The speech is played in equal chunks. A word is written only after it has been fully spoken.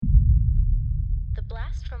The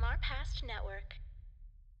Blast from Our Past Network.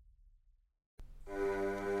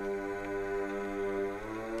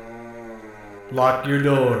 Lock your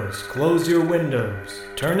doors, close your windows,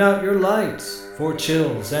 turn out your lights, for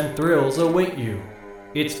chills and thrills await you.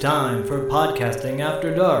 It's time for Podcasting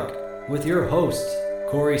After Dark with your hosts,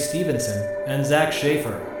 Corey Stevenson and Zach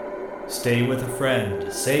Schaefer. Stay with a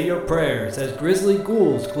friend, say your prayers as grisly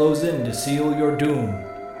ghouls close in to seal your doom.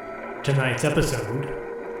 Tonight's episode,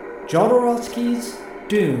 Jodorowsky's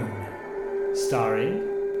Dune, starring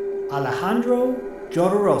Alejandro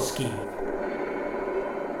Jodorowsky.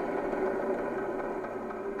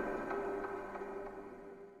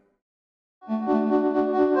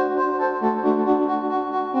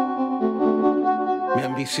 Mi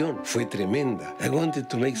ambición fue tremenda. I wanted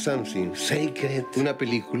to make something sacred, una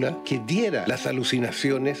película que diera las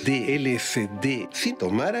alucinaciones de LSD. Si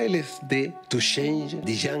tomara LSD to change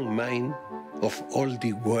the young mind of all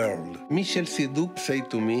the world. Michel Siduk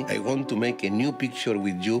said to me, I want to make a new picture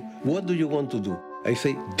with you. What do you want to do? I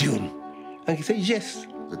say, Dune. And he said, yes.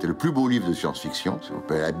 C'était le plus beau livre de science-fiction,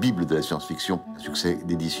 c'est la Bible de la science-fiction, un succès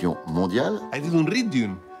d'édition mondial. I didn't read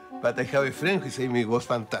Dune, but I have a friend who said it was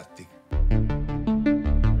fantastic.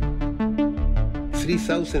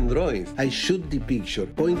 3,000 drawings. I shoot the picture,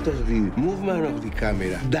 point of view, movement of the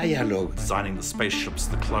camera, dialogue. Designing the spaceships,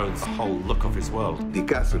 the clothes, the whole look of his world. The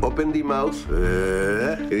castle. Open the mouth.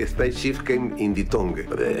 The spaceship came in the tongue.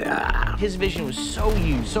 His vision was so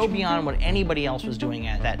huge, so beyond what anybody else was doing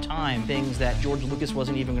at that time. Things that George Lucas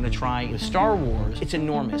wasn't even going to try with Star Wars. It's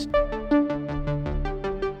enormous.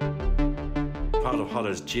 Part of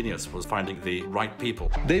Holler's genius was finding the right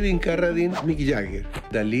people. David Carradine, Mick Jagger.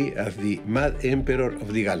 Dali as the mad emperor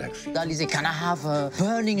of the galaxy. Dali said, can I have a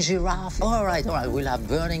burning giraffe? All right, we'll have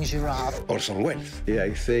burning giraffe. Orson Welles. Yeah,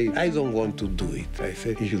 I say, I don't want to do it. I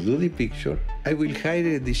said, if you do the picture, I will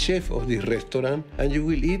hire the chef of the restaurant and you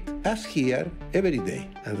will eat as here every day.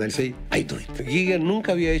 And I say, I do it. Giger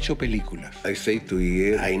nunca había hecho películas. I say to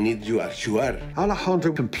Giger, I need you as you are.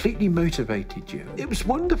 Alejandro completely motivated you. It was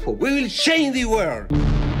wonderful. We will change the world.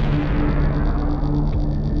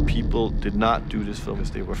 People did not do this film because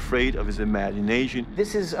they were afraid of his imagination.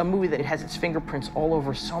 This is a movie that has its fingerprints all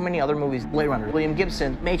over so many other movies. Blade Runner, William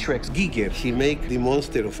Gibson, Matrix. Giger, he make the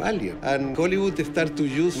monster of Alien. And Hollywood start to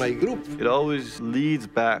use my group. It always leads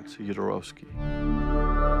back to Jodorowsky.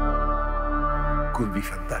 Could be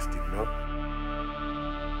fantastic, no?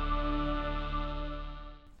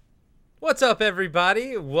 What's up,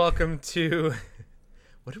 everybody? Welcome to...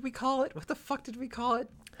 What did we call it? What the fuck did we call it?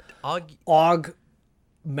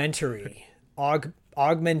 Augmentary.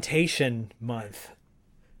 Augmentation month.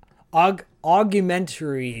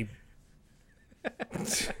 Augmentary.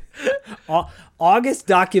 August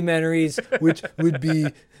documentaries, which would be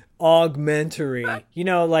augmentary. You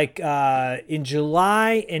know, like in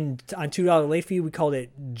July and on $2 late fee, we called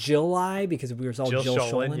it July because we were all Jill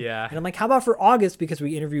Sholin. Yeah. And I'm like, how about for August? Because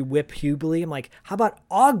we interviewed Whip Hubley. I'm like, how about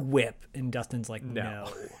Aug Whip? And Dustin's like, no.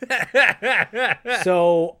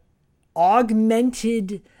 So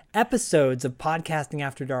augmented episodes of Podcasting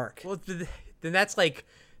After Dark. Well, then that's like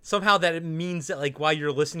somehow that it means that like while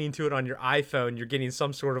you're listening to it on your iPhone, you're getting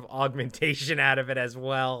some sort of augmentation out of it as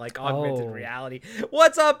well, like augmented reality.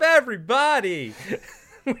 What's up, everybody?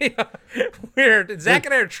 We're Zach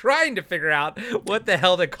and I are trying to figure out what the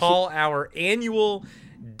hell to call our annual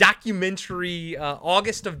documentary,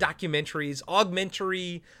 August of documentaries,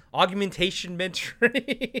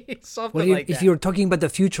 augmentation-mentary, something like that. If you're talking about the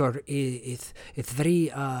future, it's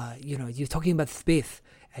very, you're talking about space,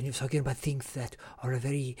 and you're talking about things that are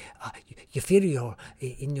very, you feel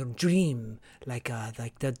in your dream, like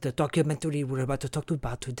the documentary we're about to talk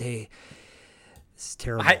about today. It's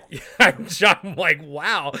terrible. I'm like,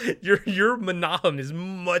 wow, your Menahem is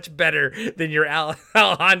much better than your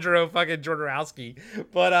Alejandro fucking Jodorowsky.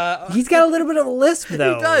 But he's got a little bit of a lisp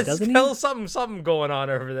though. He does. Doesn't Tell he? something going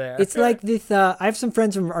on over there. It's like this. I have some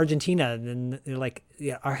friends from Argentina, and they're like,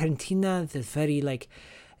 yeah, Argentina is very like,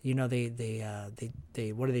 you know, they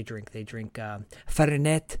what do they drink? They drink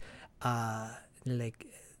Fernet, like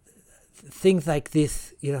things like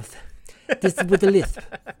this, you know. This with the lisp.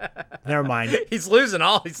 Never mind. He's losing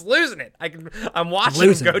it. I'm watching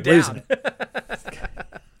him go down.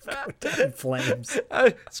 In flames.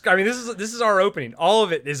 I mean, this is our opening. All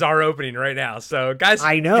of it is our opening right now. So, guys,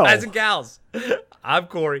 I know. Guys and gals, I'm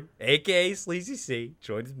Corey, aka Sleazy C.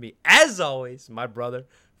 Joined with me, as always, my brother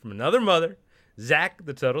from another mother, Zach,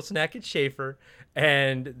 the Total Snack Schaefer,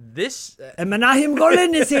 and this... and Menahem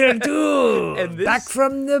Golan is here too! And this, back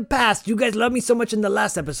from the past. You guys loved me so much in the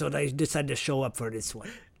last episode, I decided to show up for this one.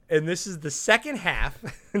 and this is the second half.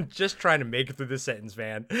 Just trying to make it through this sentence,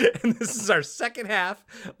 man. And this is our second half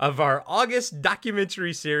of our August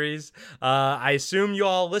documentary series. I assume you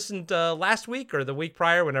all listened last week or the week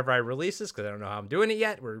prior whenever I release this, because I don't know how I'm doing it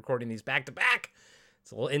yet. We're recording these back to back.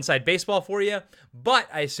 It's a little inside baseball for you, but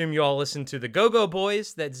I assume you all listened to the Go-Go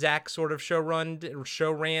Boys that Zach sort of show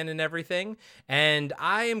ran and everything. And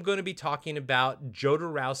I am going to be talking about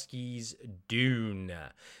Jodorowsky's Dune.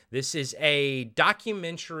 This is a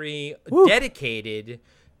documentary dedicated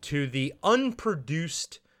to the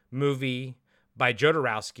unproduced movie by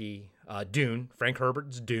Jodorowsky, Dune, Frank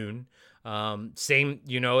Herbert's Dune. Same,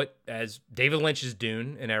 you know it as David Lynch's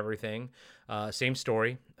Dune and everything. Same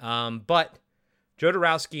story. But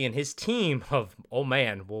Jodorowsky and his team of, oh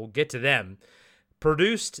man, we'll get to them,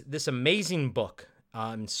 produced this amazing book,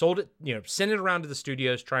 sold it, sent it around to the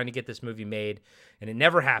studios trying to get this movie made, and it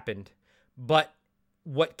never happened. But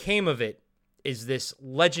what came of it is this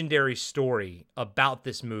legendary story about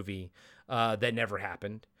this movie that never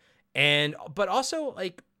happened. But also,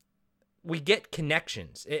 like, we get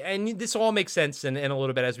connections. And this all makes sense in a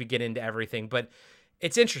little bit as we get into everything, but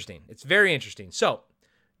it's interesting. It's very interesting. So,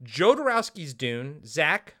 Jodorowsky's Dune.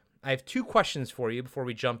 Zach, I have two questions for you before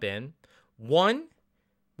we jump in. One,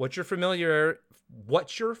 what's your familiarity with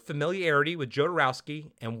Jodorowsky,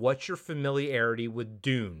 and what's your familiarity with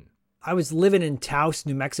Dune? I was living in Taos,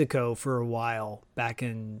 New Mexico for a while back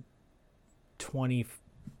in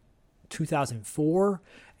 2004,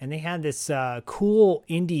 and they had this cool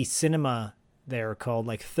indie cinema there called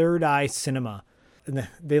like Third Eye Cinema, and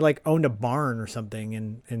they like owned a barn or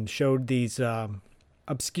something and showed these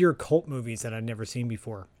obscure cult movies that I'd never seen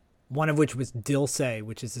before. One of which was Dil Se,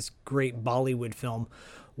 which is this great Bollywood film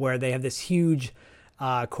where they have this huge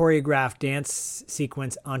choreographed dance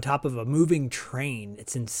sequence on top of a moving train.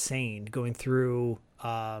 It's insane, going through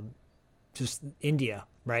just India,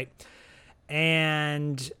 right?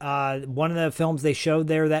 And one of the films they showed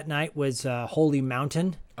there that night was Holy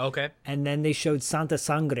Mountain. Okay. And then they showed Santa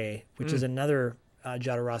Sangre, which is another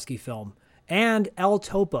Jodorowsky film, and El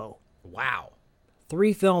Topo. Wow.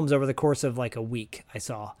 3 films over the course of like a week I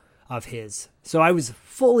saw of his. So I was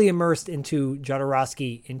fully immersed into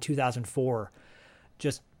Jodorowsky in 2004,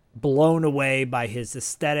 just blown away by his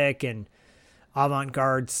aesthetic and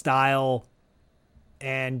avant-garde style,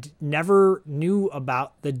 and never knew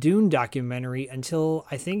about the Dune documentary until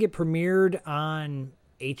I think it premiered on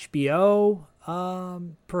HBO,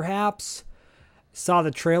 perhaps. Saw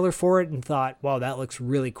the trailer for it and thought, wow, that looks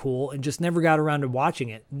really cool, and just never got around to watching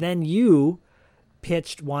it. Then you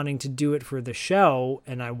pitched wanting to do it for the show,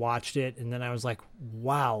 and I watched it, and then I was like,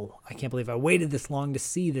 wow, I can't believe I waited this long to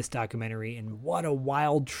see this documentary, and what a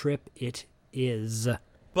wild trip it is.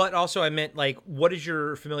 But also I meant, like, what is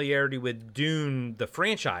your familiarity with Dune, the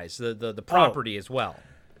franchise, the property as well?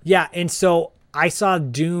 Yeah, and so I saw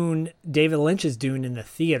Dune, David Lynch's Dune, in the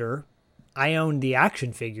theater. I owned the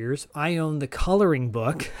action figures. I owned the coloring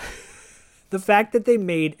book. The fact that they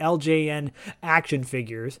made LJN action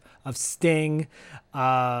figures of Sting,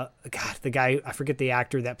 the guy, I forget the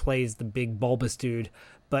actor that plays the big bulbous dude,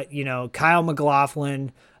 but, Kyle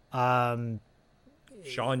MacLachlan, Sean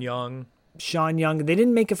Young. They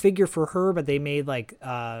didn't make a figure for her, but they made like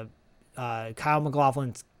Kyle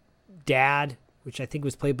MacLachlan's dad, which I think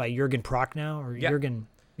was played by Jürgen Prochnow or Jürgen.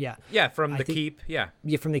 Yeah. Yeah, from The Keep. Yeah.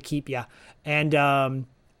 Yeah, from The Keep. Yeah. And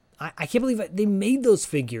I can't believe they made those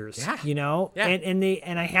figures, Yeah. and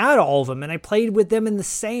I had all of them, and I played with them in the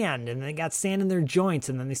sand, and they got sand in their joints,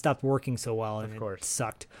 and then they stopped working so well, and it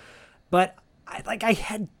sucked. But I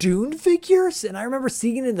had Dune figures, and I remember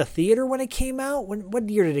seeing it in the theater when it came out. What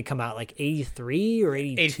year did it come out? Like 83 or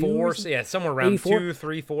 82? 84, so yeah, somewhere around 84? 2,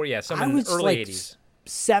 3, 4, yeah, some in the early 80s.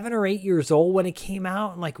 7 or 8 years old when it came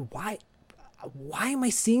out. I'm like, why am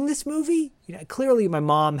I seeing this movie? Clearly my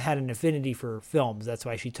mom had an affinity for films. That's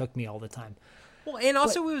why she took me all the time. Well, and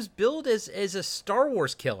also it was billed as a Star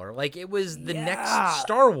Wars killer. Like, it was the next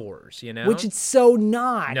Star Wars, Which it's so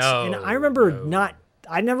not. No. And I remember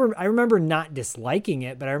I remember not disliking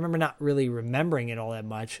it, but I remember not really remembering it all that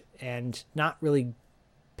much and not really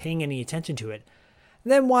paying any attention to it.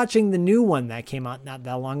 And then watching the new one that came out not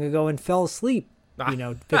that long ago and fell asleep.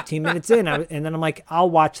 15 minutes in, and then I'm like, I'll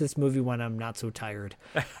watch this movie when I'm not so tired.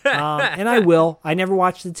 And I will. I never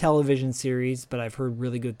watched the television series, but I've heard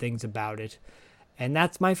really good things about it. And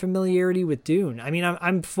that's my familiarity with Dune. I mean,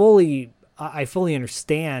 I fully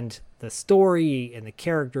understand the story and the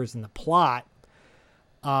characters and the plot.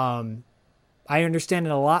 I understand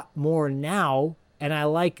it a lot more now, and I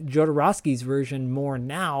like Jodorowsky's version more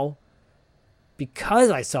now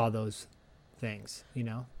because I saw those things,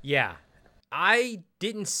 Yeah. I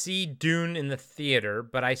didn't see Dune in the theater,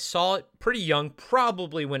 but I saw it pretty young,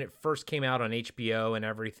 probably when it first came out on HBO and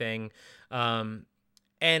everything. And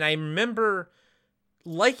I remember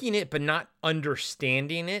liking it, but not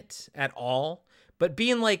understanding it at all. But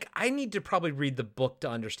being like, I need to probably read the book to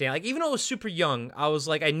understand. Like, even though I was super young, I was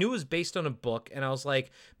like, I knew it was based on a book. And I was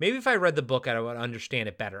like, maybe if I read the book, I would understand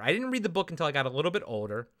it better. I didn't read the book until I got a little bit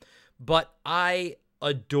older. But I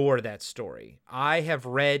adore that story. I have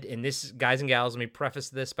read, and this, guys and gals, let me preface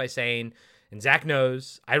this by saying, and Zach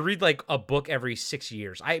knows, I read like a book every 6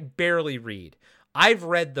 years. I barely read. I've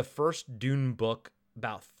read the first Dune book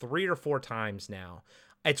about 3 or 4 times now.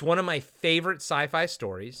 It's one of my favorite sci-fi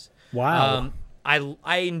stories. Wow.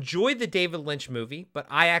 I enjoyed the David Lynch movie, but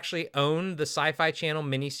I actually own the Sci-Fi Channel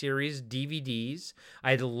miniseries DVDs.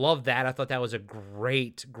 I love that. I thought that was a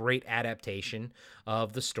great adaptation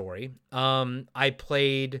of the story. I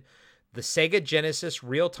played the Sega Genesis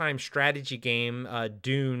real-time strategy game,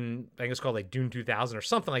 Dune. I think it's called like Dune 2000 or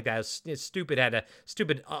something like that. It's stupid. Had a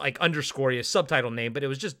stupid like underscore subtitle name, but it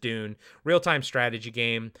was just Dune, real-time strategy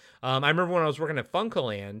game. I remember when I was working at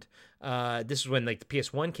Funkoland. This is when like the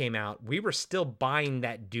PS1 came out. We were still buying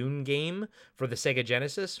that Dune game for the Sega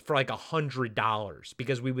Genesis for like $100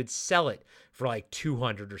 because we would sell it for like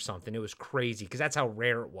 $200 or something. It was crazy because that's how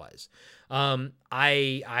rare it was.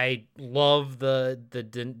 I love the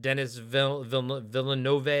Denis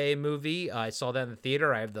Villeneuve movie. I saw that in the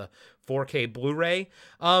theater. I have the 4K Blu-ray.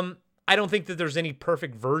 I don't think that there's any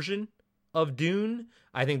perfect version of Dune.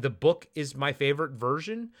 I think the book is my favorite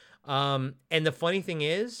version. And the funny thing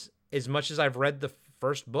is, as much as I've read the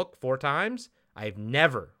first book 4 times, I've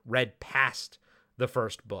never read past the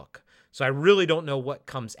first book. So I really don't know what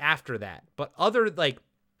comes after that. But other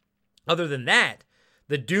than that,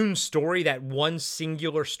 the Dune story, that one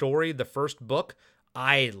singular story, the first book,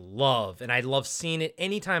 I love. And I love seeing it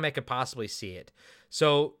anytime I could possibly see it.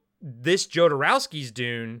 So this Jodorowsky's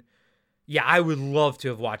Dune, yeah, I would love to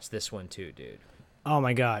have watched this one too, dude. Oh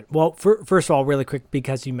my God. Well, first of all, really quick,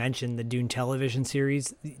 because you mentioned the Dune television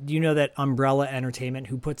series, do you know that Umbrella Entertainment,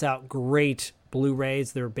 who puts out great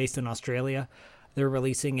Blu-rays, they're based in Australia, they're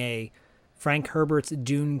releasing a Frank Herbert's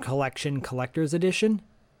Dune Collection Collector's Edition.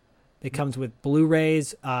 It comes with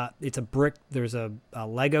Blu-rays. It's a brick. There's a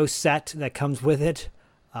Lego set that comes with it.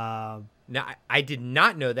 Now, I did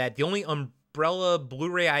not know that. The only Umbrella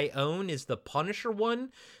Blu-ray I own is the Punisher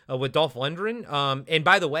one with Dolph Lundgren. And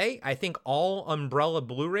by the way, I think all Umbrella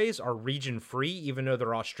Blu-rays are region-free, even though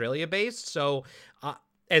they're Australia-based. So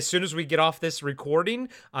as soon as we get off this recording,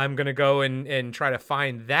 I'm going to go and try to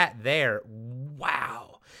find that there.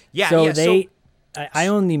 Wow. Yeah. So I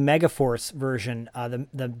own the Megaforce version,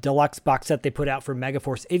 the deluxe box set they put out for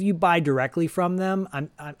Megaforce. If you buy directly from them,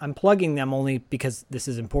 I'm plugging them only because this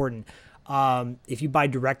is important. If you buy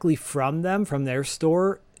directly from them, from their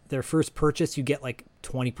store, their first purchase, you get like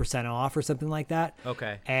 20% off or something like that.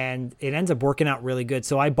 Okay. And it ends up working out really good.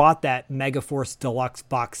 So I bought that Megaforce deluxe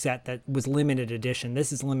box set that was limited edition.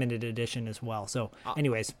 This is limited edition as well. So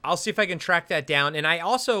anyways, I'll see if I can track that down. And I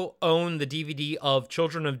also own the DVD of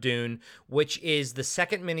Children of Dune, which is the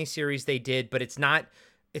second miniseries they did, but it's not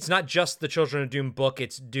just the Children of Dune book.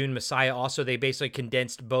 It's Dune Messiah. Also, they basically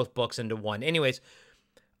condensed both books into one. Anyways,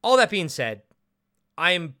 all that being said,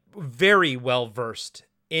 I am very well versed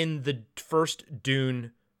in the first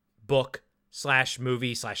Dune book /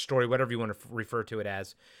 movie / story, whatever you want to refer to it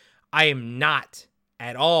as. I am not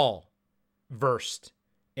at all versed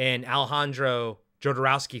in Alejandro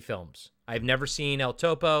Jodorowsky films. I've never seen El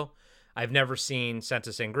Topo. I've never seen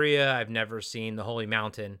Santa Sangria. I've never seen The Holy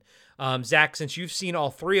Mountain. Zach, since you've seen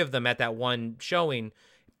all 3 of them at that one showing,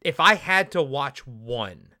 if I had to watch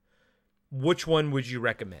one, which one would you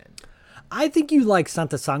recommend? I think you like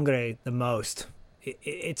Santa Sangre the most.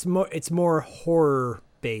 It's more horror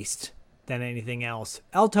based than anything else.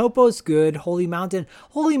 El Topo's good. Holy Mountain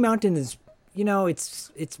is,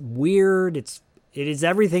 it's weird. It is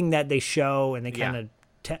everything that they show and they kind of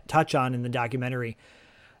touch on in the documentary.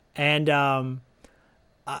 And El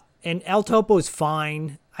Topo's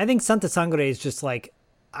fine. I think Santa Sangre is just like,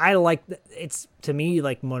 it's to me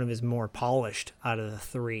like one of his more polished out of the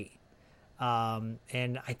 3.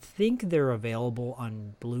 And I think they're available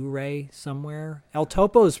on Blu-ray somewhere. El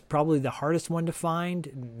Topo is probably the hardest one to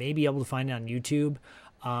find. Maybe able to find it on YouTube.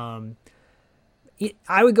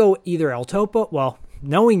 I would go either El Topo. Well,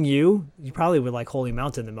 knowing you probably would like Holy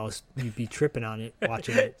Mountain the most. You'd be tripping on it,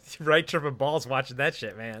 watching it. Right, tripping balls watching that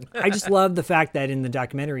shit, man. I just love the fact that in the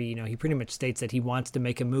documentary, he pretty much states that he wants to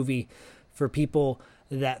make a movie for people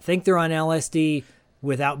that think they're on LSD,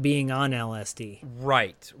 without being on LSD.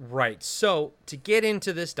 Right. So to get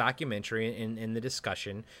into this documentary in the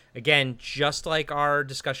discussion, again, just like our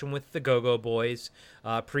discussion with the Go-Go Boys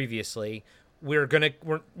previously, we're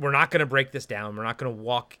not gonna break this down. We're not gonna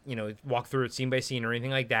walk through it scene by scene or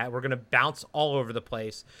anything like that. We're gonna bounce all over the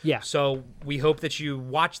place. Yeah. So we hope that you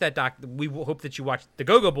watch that We hope that you watch the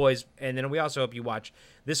Go-Go Boys, and then we also hope you watch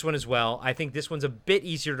this one as well. I think this one's a bit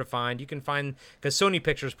easier to find. You can find, because Sony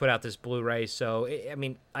Pictures put out this Blu-ray, so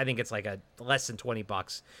I think it's like a less than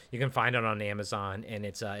 $20. You can find it on Amazon, and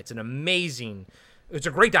it's a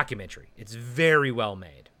great documentary. It's very well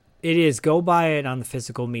made. It is. Go buy it on the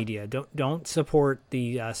physical media. Don't support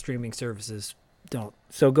the streaming services. Don't.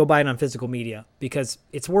 So go buy it on physical media because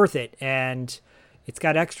it's worth it, and it's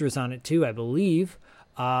got extras on it too, I believe.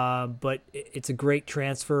 But it's a great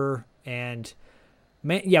transfer, and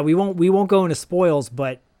man, yeah, we won't go into spoils,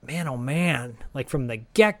 but man, oh man, like from the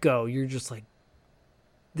get-go, you're just like,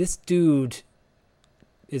 this dude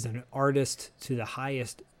is an artist to the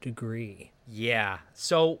highest degree. Yeah.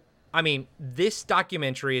 So this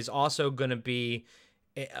documentary is also going to be,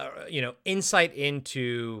 insight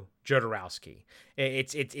into Jodorowsky.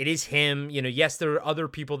 It is him. Yes, there are other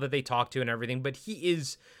people that they talk to and everything, but he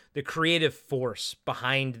is the creative force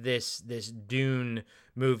behind this Dune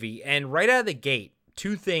movie. And right out of the gate,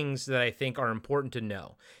 two things that I think are important to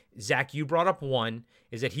know. Zach, you brought up one,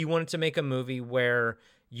 is that he wanted to make a movie where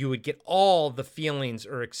you would get all the feelings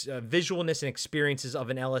or visualness and experiences of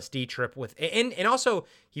an LSD trip and also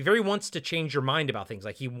he very wants to change your mind about things.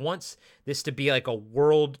 Like he wants this to be like a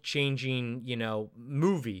world-changing,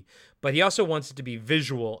 movie, but he also wants it to be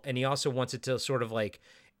visual, and he also wants it to sort of like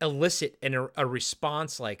elicit a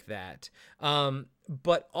response like that.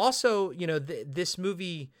 But also, this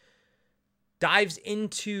movie dives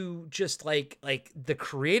into just like the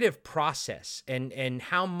creative process and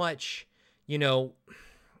how much, he's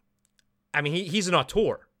an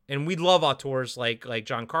auteur, and we love auteurs like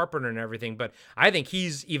John Carpenter and everything, but I think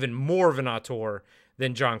he's even more of an auteur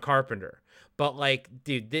than John Carpenter. But like,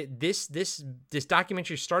 dude, this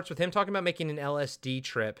documentary starts with him talking about making an LSD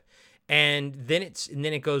trip, and then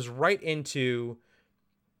it goes right into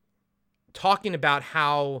talking about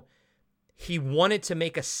how he wanted to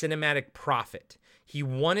make a cinematic profit. He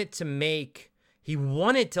wanted to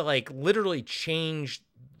like literally change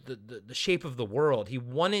the shape of the world. He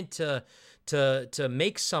wanted to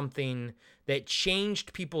make something that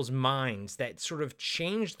changed people's minds, that sort of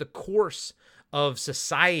changed the course of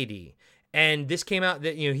society. And this came out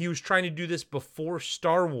that, he was trying to do this before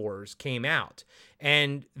Star Wars came out.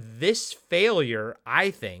 And this failure,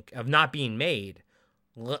 I think, of not being made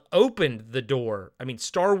opened the door.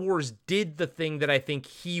 Star Wars did the thing that I think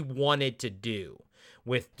he wanted to do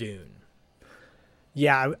with Dune.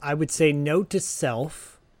 Yeah, I would say note to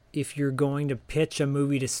self, if you're going to pitch a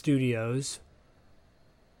movie to studios,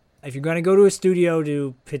 if you're going to go to a studio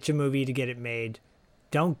to pitch a movie to get it made,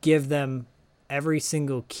 don't give them every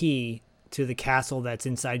single key to the castle that's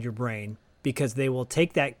inside your brain, because they will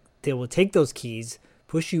take those keys,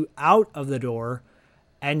 push you out of the door,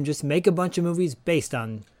 and just make a bunch of movies based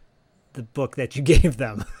on the book that you gave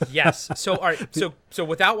them. Yes. So all right. So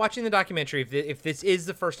without watching the documentary, if this is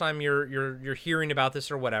the first time you're hearing about this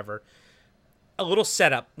or whatever, a little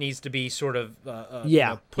setup needs to be sort of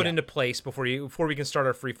put into place before we can start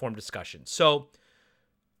our freeform discussion. So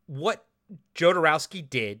what Jodorowsky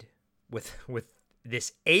did with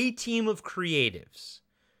this A-team of creatives,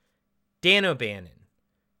 Dan O'Bannon,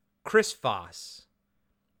 Chris Foss,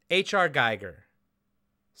 H.R. Geiger,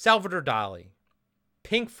 Salvador Dali,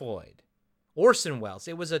 Pink Floyd, Orson Welles.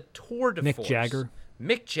 It was a tour de force.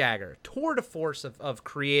 Mick Jagger, tour de force of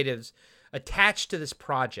creatives attached to this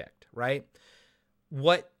project, right?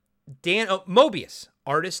 Mobius,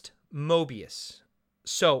 artist Mobius.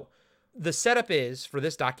 So the setup is, for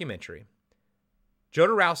this documentary,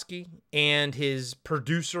 Jodorowsky and his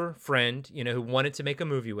producer friend, who wanted to make a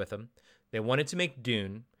movie with him, they wanted to make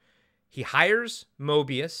Dune. He hires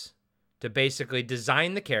Mobius to basically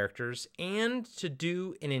design the characters and to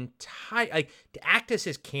do to act as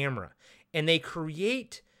his camera. And they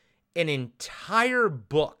create an entire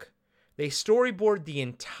book. They storyboard the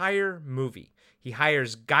entire movie. He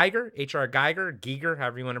hires Geiger, H.R. Giger,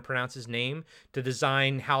 however you want to pronounce his name, to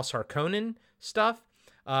design House Harkonnen stuff.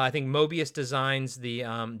 I think Mobius designs the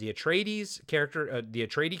Atreides character, the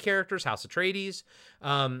Atreides characters, House Atreides.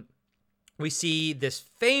 We see this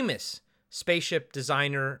famous spaceship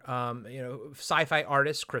designer, sci-fi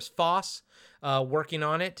artist Chris Foss working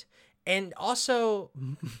on it, and also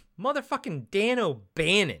motherfucking Dan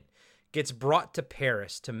O'Bannon gets brought to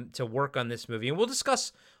Paris to work on this movie, and we'll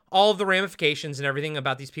discuss all of the ramifications and everything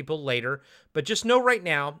about these people later. But just know right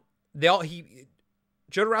now,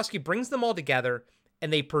 Jodorowsky brings them all together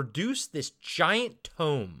and they produce this giant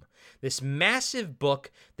tome, this massive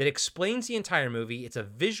book that explains the entire movie. It's a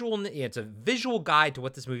visual guide to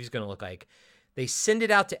what this movie is going to look like. They send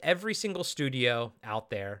it out to every single studio out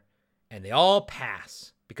there, and they all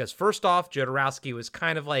pass. Because first off, Jodorowsky was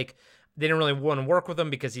kind of like, they didn't really want to work with him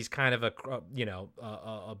because he's kind of a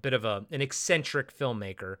bit of an eccentric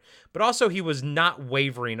filmmaker. But also he was not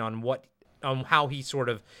wavering on how he sort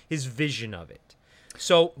of, his vision of it.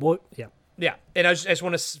 So, yeah. And I just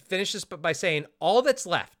want to finish this by saying all that's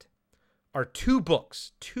left are two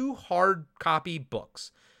hard copy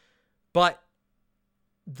books. But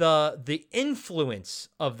the influence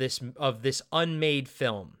of this unmade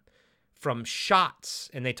film, from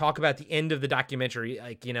shots, and they talk about the end of the documentary,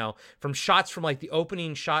 like, from shots from like the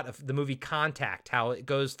opening shot of the movie Contact, how it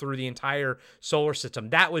goes through the entire solar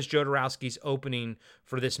system. That was Jodorowsky's opening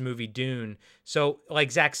for this movie Dune. So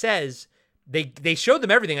like Zach says, they showed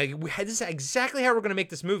them everything. Like, this is exactly how we're going to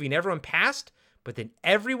make this movie, and everyone passed, but then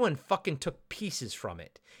everyone fucking took pieces from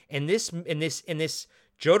it. And this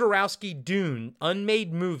Jodorowsky Dune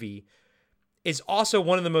unmade movie is also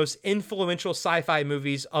one of the most influential sci-fi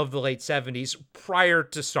movies of the late 70s prior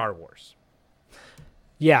to Star Wars.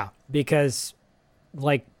 Yeah, because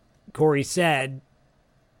like Corey said,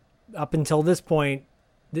 up until this point,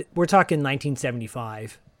 we're talking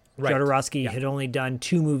 1975. Right. Jodorowsky had only done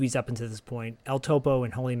 2 movies up until this point, El Topo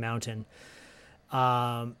and Holy Mountain,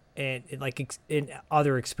 and in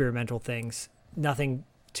other experimental things, nothing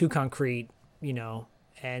too concrete,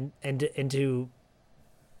 and to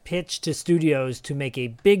pitch to studios to make a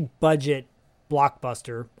big budget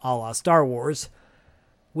blockbuster a la Star Wars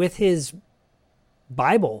with his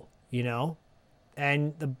Bible,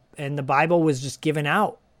 and the Bible was just given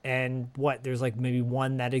out. And there's like maybe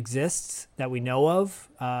 1 that exists that we know of,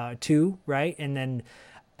 2, right? Not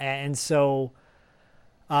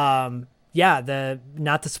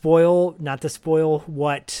to spoil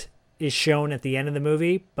what is shown at the end of the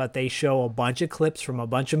movie, but they show a bunch of clips from a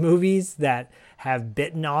bunch of movies that have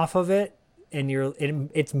bitten off of it, and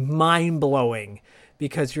it's mind-blowing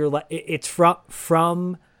because you're like, it's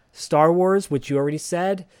from Star Wars, which you already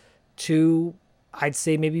said, to I'd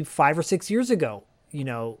say maybe 5 or 6 years ago,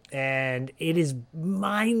 and it is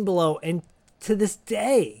mind-blowing. And to this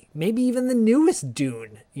day, maybe even the newest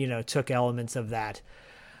Dune, took elements of that.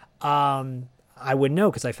 I wouldn't know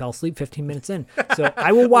because I fell asleep 15 minutes in. So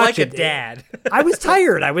I will watch like a dad. I was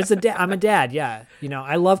tired. I'm a dad. Yeah.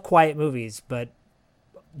 I love quiet movies, but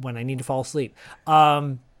when I need to fall asleep.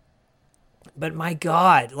 But my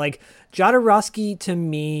God, like Jodorowsky to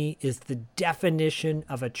me is the definition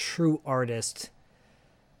of a true artist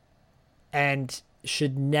and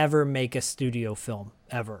should never make a studio film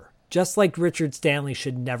ever. Just like Richard Stanley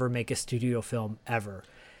should never make a studio film ever.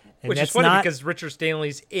 And which is funny because Richard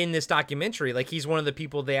Stanley's in this documentary. Like, he's one of the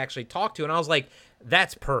people they actually talked to. And I was like,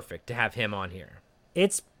 that's perfect to have him on here.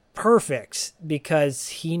 It's perfect because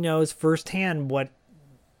he knows firsthand what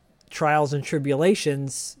trials and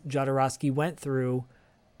tribulations Jodorowsky went through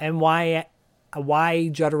and why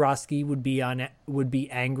Jodorowsky would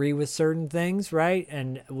be angry with certain things, right?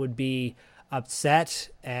 And would be upset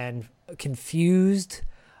and confused.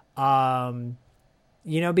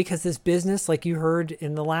 Because this business, like you heard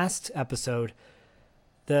in the last episode,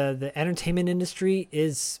 the entertainment industry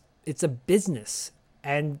it's a business,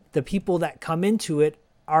 and the people that come into it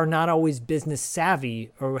are not always business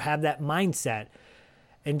savvy or have that mindset.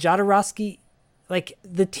 And Jodorowsky, like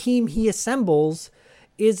the team he assembles,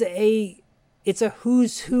 it's a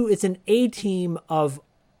who's who. It's an A team of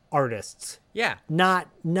artists. Yeah. Not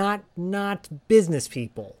business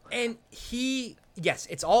people. And yes,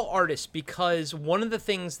 it's all artists, because one of the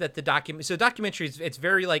things that the documentary is, it's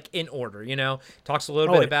very like in order, talks a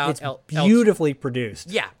little bit about it's beautifully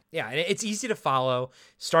produced. Yeah. And it's easy to follow.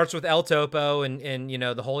 Starts with El Topo and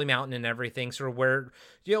the Holy Mountain and everything, sort of where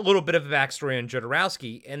a little bit of a backstory on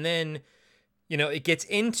Jodorowsky, and then it gets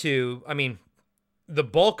into, the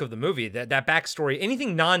bulk of the movie, that backstory.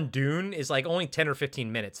 Anything non-Dune is like only 10 or 15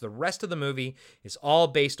 minutes. The rest of the movie is all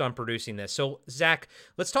based on producing this. So, Zach,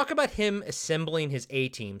 let's talk about him assembling his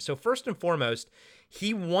A-team. So first and foremost,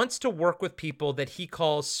 he wants to work with people that he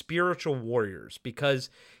calls spiritual warriors, because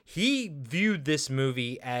he viewed this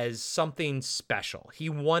movie as something special. He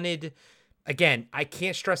wanted, again, I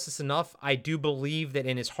can't stress this enough, I do believe that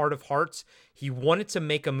in his heart of hearts, he wanted to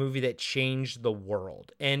make a movie that changed the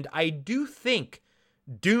world. And I do think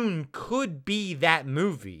Dune could be that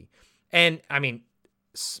movie. And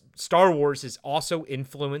Star Wars is also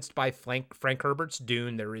influenced by Frank Herbert's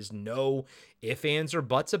Dune. There is no ifs, ands, or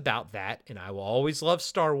buts about that. And I will always love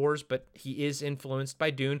Star Wars, but he is influenced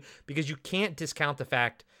by Dune because you can't discount the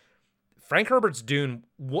fact Frank Herbert's Dune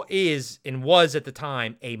is and was at the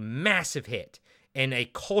time a massive hit and a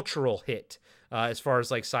cultural hit as far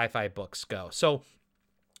as like sci-fi books go. So,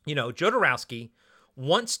 Jodorowsky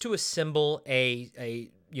wants to assemble a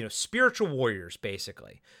spiritual warriors,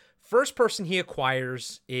 basically. First person he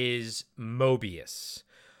acquires is Mobius.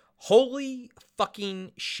 Holy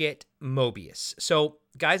fucking shit, Mobius. So,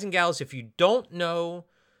 guys and gals, if you don't know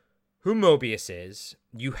who Mobius is,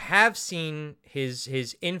 you have seen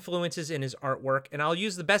his influences in his artwork, and I'll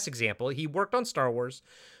use the best example. He worked on Star Wars,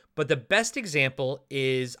 but the best example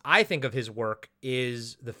I think of his work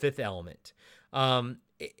is The Fifth Element.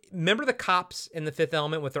 Remember the cops in The Fifth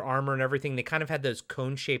Element with their armor and everything? They kind of had those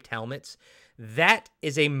cone-shaped helmets. That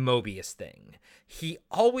is a Mobius thing. He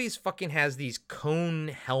always fucking has these cone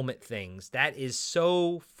helmet things. That is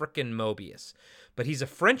so freaking Mobius. But he's a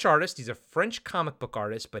French artist. He's a French comic book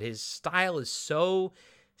artist, but his style is so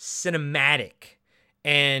cinematic.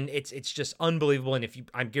 And it's just unbelievable. And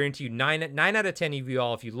I guarantee you, 9 out of 10 of you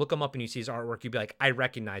all, if you look him up and you see his artwork, you'd be like, I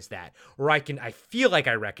recognize that. Or I feel like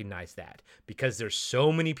I recognize that because there's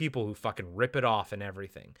so many people who fucking rip it off and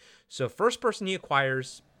everything. So first person he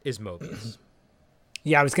acquires is Mobius.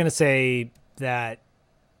 Yeah, I was going to say that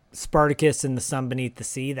Spartacus and the Sun Beneath the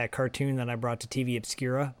Sea, that cartoon that I brought to TV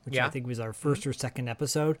Obscura, which I think was our first or second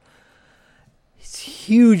episode, it's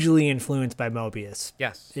hugely influenced by Mobius.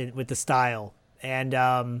 Yes. With the style. And,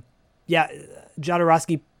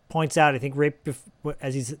 Jodorowsky points out, I think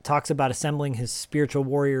as he talks about assembling his spiritual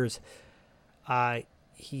warriors,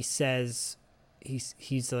 he says he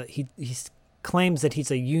claims that he's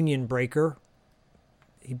a union breaker.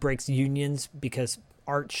 He breaks unions because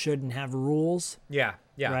art shouldn't have rules. Yeah.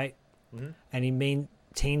 Right? Mm-hmm. And he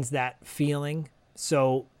maintains that feeling.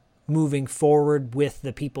 So moving forward with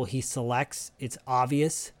the people he selects, it's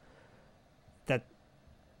obvious that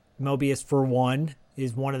Mobius, for one,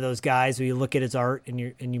 is one of those guys where you look at his art and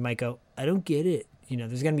you might go, I don't get it.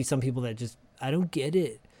 There's going to be some people that just, I don't get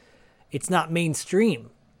it. It's not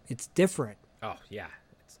mainstream. It's different. Oh, yeah.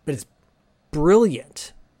 But it's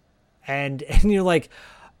brilliant. And you're like,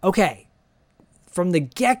 okay, from the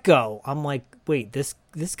get-go, I'm like, wait, this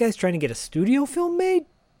guy's trying to get a studio film made?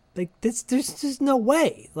 Like, there's just no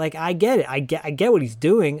way. Like, I get it. I get what he's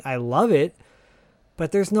doing. I love it.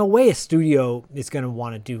 But there's no way a studio is going to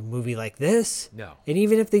want to do a movie like this. No. And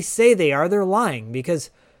even if they say they are, they're lying. Because,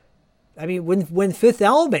 I mean, when Fifth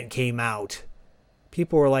Element came out,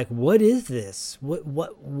 people were like, what is this?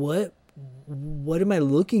 What am I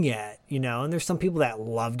looking at? And there's some people that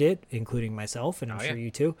loved it, including myself, and I'm sure you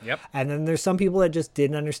too. Yep. And then there's some people that just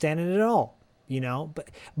didn't understand it at all,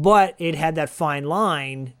 But it had that fine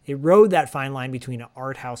line. It rode that fine line between an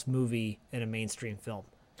art house movie and a mainstream film.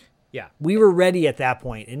 Yeah. We were ready at that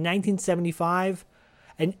point. In 1975,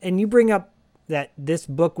 and you bring up that this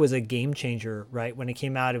book was a game changer, right? When it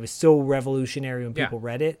came out, it was so revolutionary when people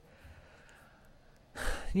read it.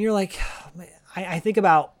 And you're like, I think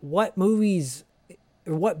about what movies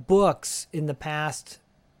or what books in the past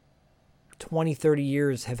 20, 30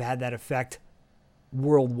 years have had that effect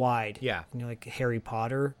worldwide. Yeah. And you're like, Harry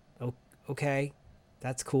Potter. Okay.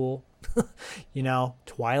 That's cool.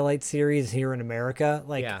 Twilight series here in America.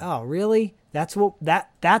 Like, oh, really?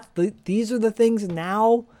 These are the things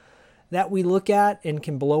now that we look at and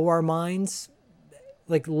can blow our minds.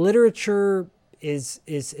 Like, literature has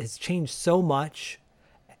changed so much,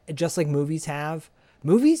 just like movies have.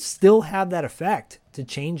 Movies still have that effect to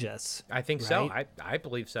change us. I think so. I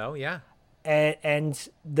believe so. Yeah. And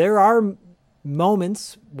there are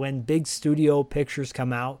moments when big studio pictures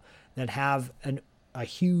come out that have a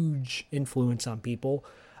huge influence on people.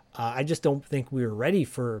 I just don't think we were ready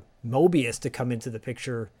for Mobius to come into the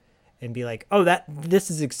picture and be like, oh, this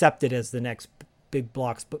is accepted as the next big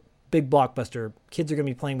blockbuster. Kids are going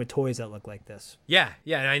to be playing with toys that look like this. Yeah,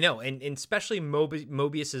 and I know. And especially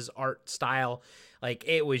Mobius's art style, like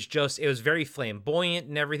it was very flamboyant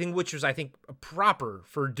and everything, which was, I think, proper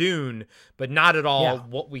for Dune, but not at all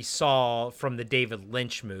what we saw from the David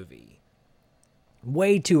Lynch movie.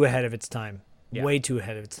 Way too ahead of its time. Yeah. Way too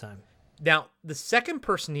ahead of its time. Now, the second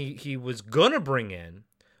person he was going to bring in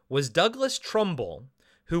was Douglas Trumbull,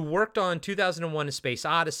 who worked on 2001: A Space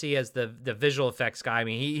Odyssey as the visual effects guy. I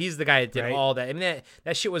mean, he's the guy that did all that. I mean,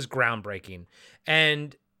 that shit was groundbreaking.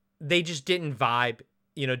 And they just didn't vibe.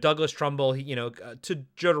 Douglas Trumbull, to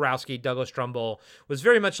Jodorowsky, Douglas Trumbull was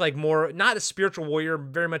very much like more, not a spiritual warrior,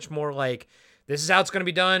 very much more like this is how it's going to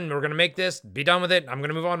be done. We're going to make this, be done with it. I'm going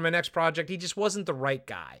to move on to my next project. He just wasn't the right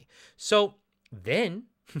guy. So then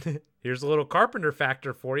here's a little Carpenter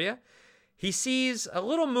factor for you. He sees a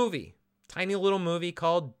little movie, tiny little movie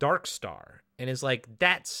called Dark Star, and is like,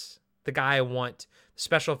 that's the guy I want,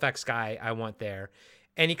 special effects guy I want there.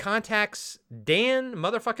 And he contacts Dan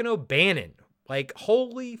motherfucking O'Bannon. Like,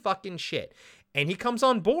 holy fucking shit. And he comes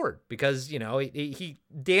on board because,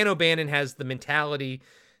 Dan O'Bannon has the mentality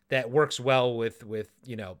that works well with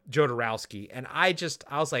Jodorowsky. And I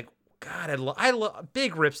was like, God, I love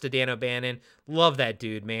big rips to Dan O'Bannon. Love that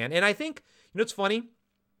dude, man. And I think, it's funny,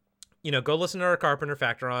 go listen to our Carpenter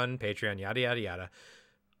Factor on Patreon, yada, yada, yada.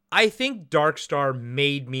 I think Dark Star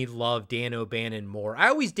made me love Dan O'Bannon more. I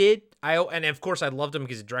always did. And of course I loved him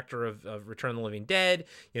because he's the director of Return of the Living Dead.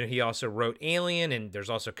 He also wrote Alien, and there's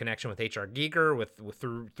also a connection with H.R. Giger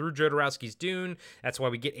through Jodorowsky's Dune. That's why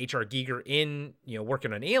we get H.R. Giger in,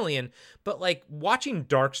 working on Alien. But like watching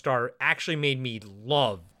Dark Star actually made me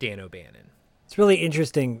love Dan O'Bannon. It's really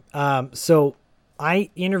interesting. So I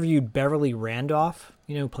interviewed Beverly Randolph,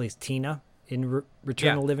 who plays Tina in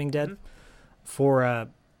Return of the Living Dead, for a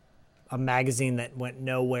magazine that went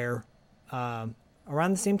nowhere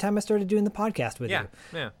around the same time I started doing the podcast with her.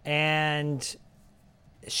 Yeah. And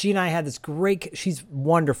she and I had this she's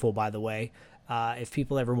wonderful, by the way. If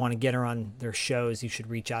people ever want to get her on their shows, you should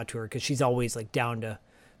reach out to her because she's always like down to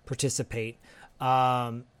participate.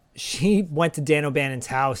 She went to Dan O'Bannon's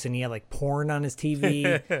house and he had like porn on his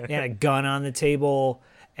TV. He had a gun on the table.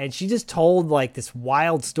 And she just told like this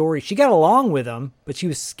wild story. She got along with him, but she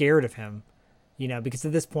was scared of him. Because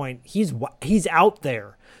at this point, he's out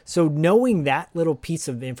there. So knowing that little piece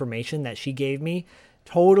of information that she gave me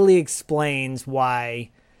totally explains why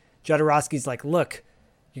Jodorowsky's like, look,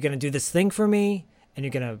 you're going to do this thing for me, and you're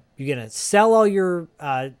going to sell all your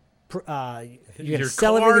you're going to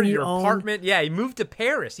sell everything you your own. Apartment. Yeah, he moved to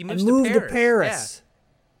Paris. He moved to Paris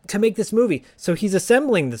to make this movie. So he's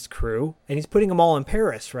assembling this crew, and he's putting them all in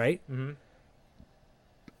Paris, right? Mm-hmm.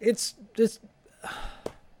 It's just...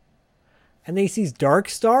 And then he sees Dark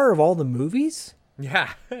Star of all the movies?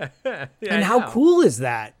 Yeah. And how cool is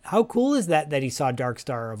that? How cool is that he saw Dark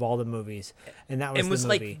Star of all the movies? And that was the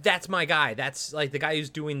movie. Like, that's my guy. That's like the guy who's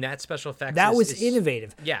doing that special effects. That was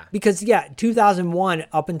innovative. Yeah. Because, 2001,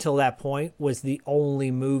 up until that point, was the only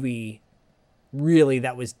movie really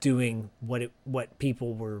that was doing what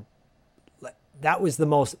people were... That was the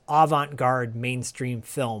most avant-garde mainstream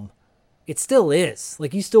film. It still is.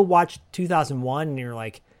 Like, you still watch 2001 and you're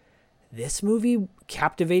like... This movie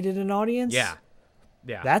captivated an audience? Yeah.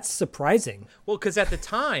 That's surprising. Well, because at the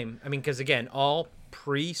time, because again, all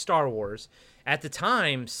pre-Star Wars, at the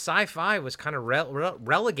time, sci-fi was kind of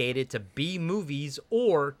relegated to B movies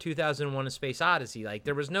or 2001: A Space Odyssey. Like,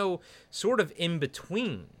 there was no sort of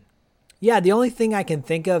in-between. Yeah, the only thing I can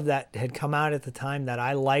think of that had come out at the time that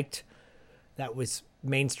I liked that was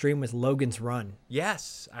mainstream was Logan's Run.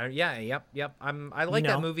 Yes. Yep. I like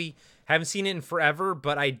that movie. Haven't seen it in forever,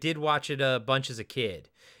 but I did watch it a bunch as a kid.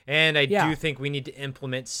 And I do think we need to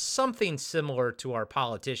implement something similar to our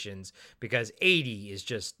politicians because 80 is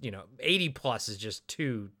just, 80 plus is just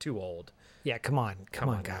too old. Yeah, come on,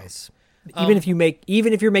 guys. Even if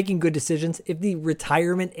you're making good decisions, if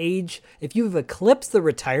you've eclipsed the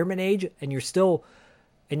retirement age and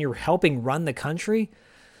you're helping run the country,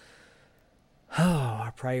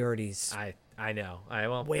 our priorities. I know.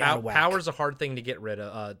 Power's a hard thing to get rid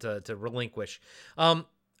of, to relinquish.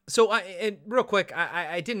 So real quick,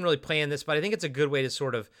 I didn't really plan this, but I think it's a good way to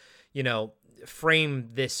sort of, frame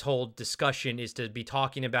this whole discussion is to be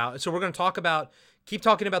talking about. So we're going to keep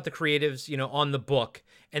talking about the creatives, on the book,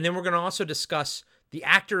 and then we're going to also discuss the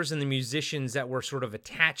actors and the musicians that were sort of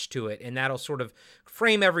attached to it, and that'll sort of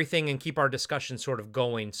frame everything and keep our discussion sort of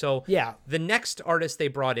going. So the next artist they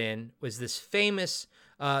brought in was this famous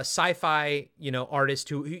sci-fi, artist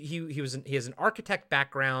who he has an architect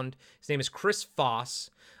background. His name is Chris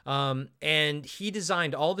Foss. And he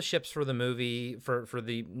designed all the ships for the movie, for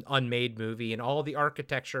the unmade movie, and all the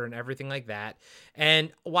architecture and everything like that.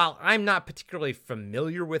 And while I'm not particularly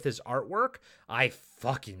familiar with his artwork, I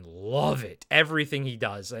fucking love it. Everything he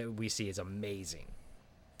does, we see is amazing.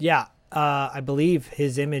 Yeah. I believe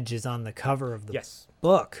his image is on the cover of the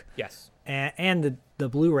book. Yes. And the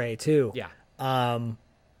Blu-ray too. Yeah.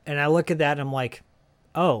 And I look at that and I'm like,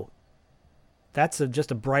 oh, that's just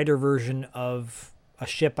a brighter version of a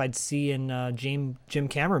ship I'd see in a Jim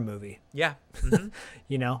Cameron movie. Yeah.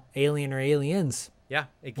 Mm-hmm. Alien or Aliens. Yeah.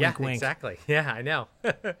 Wink, wink. Exactly. Yeah, I know.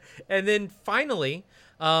 And then finally,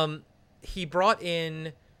 he brought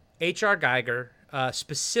in H.R. Giger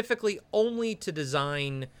specifically only to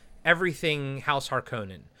design everything House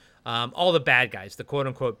Harkonnen. all the bad guys, the quote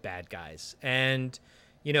unquote bad guys. And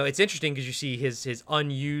it's interesting because you see his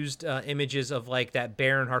unused images of like that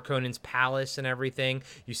Baron Harkonnen's palace and everything.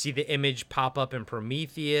 You see the image pop up in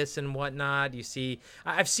Prometheus and whatnot. You see,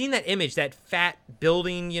 I've seen that image, that fat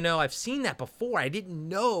building. I've seen that before. I didn't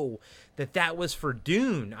know that was for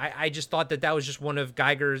Dune. I just thought that was just one of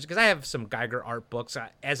Geiger's, because I have some Geiger art books.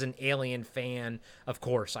 As an Alien fan, of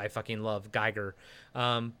course, I fucking love Geiger.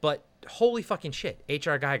 But holy fucking shit,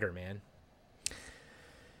 H.R. Geiger, man.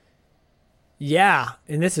 Yeah,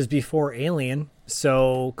 and this is before Alien,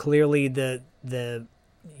 so clearly the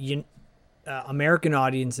American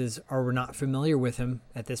audiences are not familiar with him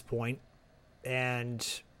at this point,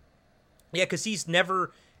 and yeah, because he's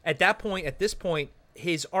never at this point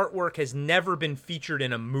his artwork has never been featured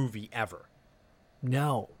in a movie ever.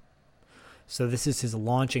 No, so this is his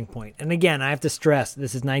launching point, and again, I have to stress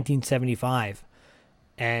this is 1975,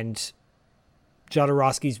 and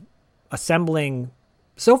Jodorowsky's assembling.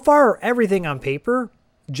 So far, everything on paper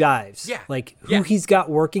jives. Yeah. Like, who he's got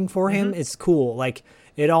working for him is cool. Like,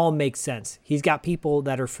 it all makes sense. He's got people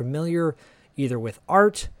that are familiar either with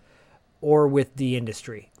art or with the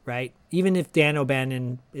industry, right? Even if Dan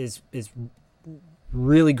O'Bannon is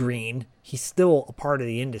really green, he's still a part of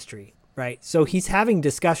the industry, right? So he's having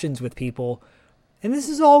discussions with people, and this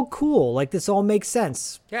is all cool. Like, this all makes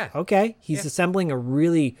sense. Yeah. Okay. He's assembling a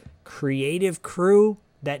really creative crew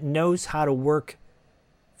that knows how to work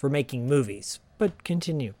for making movies. But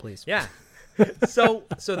continue, please. Yeah. So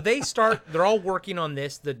they're all working on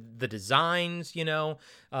this, the designs,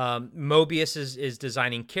 Mobius is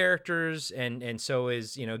designing characters, and so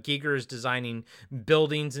is, Giger is designing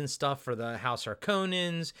buildings and stuff for the House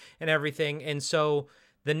Harkonnens and everything. And so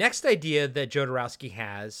the next idea that Jodorowsky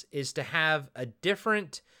has is to have a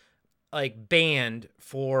different like band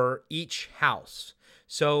for each house.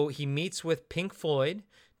 So he meets with Pink Floyd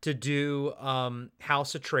to do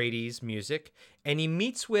House Atreides music, and he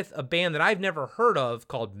meets with a band that I've never heard of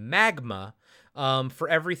called Magma for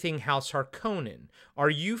everything House Harkonnen. Are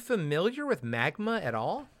you familiar with Magma at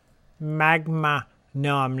all? Magma.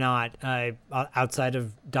 No, I'm not. Outside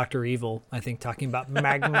of Dr. Evil, I think, talking about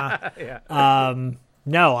Magma.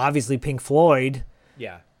 No, obviously Pink Floyd.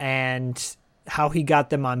 Yeah. And how he got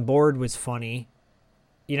them on board was funny.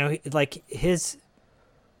 Like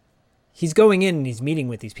he's going in and he's meeting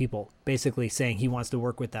with these people, basically saying he wants to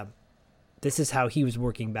work with them. This is how he was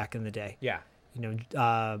working back in the day. Yeah.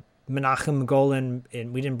 Menachem Golan,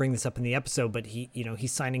 and we didn't bring this up in the episode, but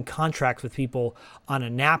he's signing contracts with people on a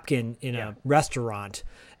napkin in a restaurant,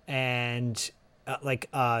 and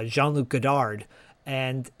Jean-Luc Godard,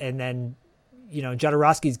 and then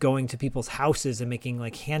Jodorowsky's going to people's houses and making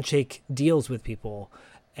like handshake deals with people,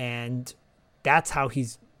 and that's how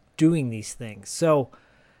he's doing these things. So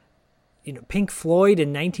Pink Floyd in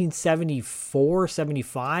 1974,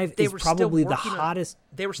 75 is probably the hottest.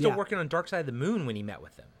 They were still working on Dark Side of the Moon when he met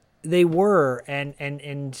with them. They were, and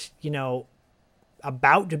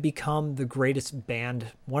about to become the greatest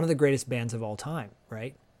band, one of the greatest bands of all time,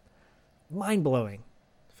 right? Mind blowing,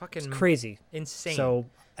 fucking it's crazy, insane. So,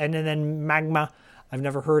 and then Magma, I've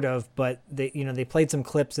never heard of, but they played some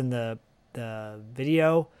clips in the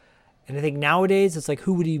video, and I think nowadays it's like,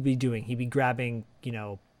 who would he be doing? He'd be grabbing,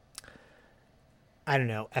 I don't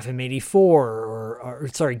know, FM84 or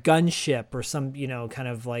Gunship or some, kind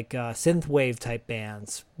of like synthwave type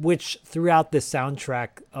bands, which throughout the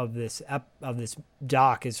soundtrack of this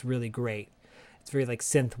doc is really great. It's very like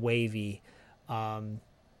synth wavy,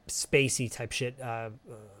 spacey type shit.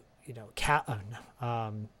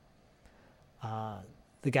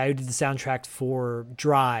 The guy who did the soundtrack for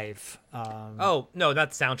Drive. Oh, no,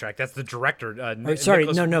 not the soundtrack. That's the director.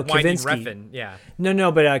 Kavinsky. Refn. Yeah.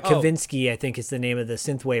 No, but Kavinsky, I think, is the name of the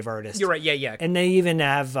synthwave artist. You're right. Yeah. And they even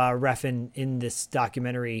have Refn in this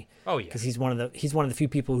documentary. Oh, yeah. Because he's one of the few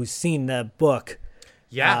people who's seen the book.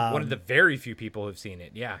 Yeah, one of the very few people who've seen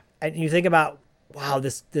it. Yeah. And you think about, wow,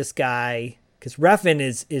 this guy, because Refn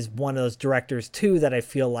is one of those directors too that I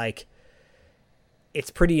feel like it's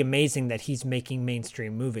pretty amazing that he's making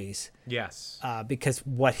mainstream movies. Yes. Because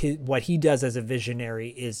what he does as a visionary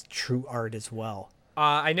is true art as well.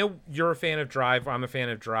 I know you're a fan of Drive. I'm a fan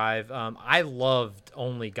of Drive. I loved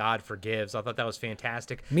Only God Forgives. I thought that was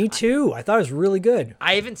fantastic. Me too. I thought it was really good.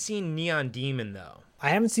 I haven't seen Neon Demon though. I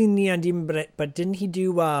haven't seen Neon Demon, but didn't he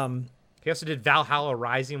do? He also did Valhalla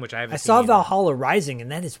Rising, which I haven't. I saw Valhalla Rising, and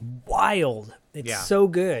that is wild. It's so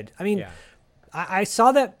good. I mean, I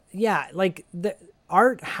saw that. Yeah, like the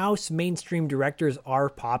art house mainstream directors are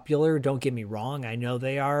popular. Don't get me wrong. I know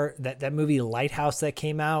they are. That movie Lighthouse that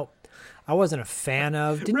came out, I wasn't a fan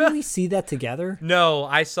of. Didn't we see that together? No,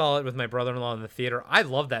 I saw it with my brother-in-law in the theater. I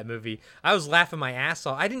love that movie. I was laughing my ass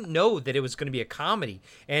off. I didn't know that it was going to be a comedy.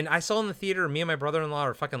 And I saw it in the theater, and me and my brother-in-law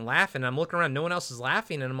are fucking laughing. And I'm looking around, no one else is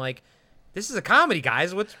laughing. And I'm like, this is a comedy,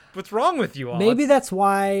 guys. What's wrong with you all? Maybe that's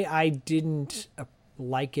why I didn't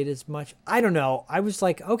like it as much. I don't know. I was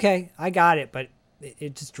like, okay, I got it, but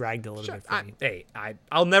it just dragged a little bit for me.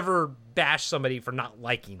 I'll never bash somebody for not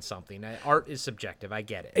liking something. Art is subjective. I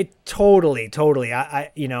get it. Totally.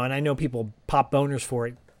 I and I know people pop boners for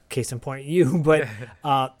it. Case in point, you. But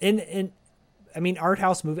and I mean, art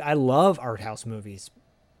house movie. I love art house movies,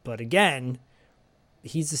 but again,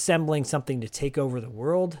 he's assembling something to take over the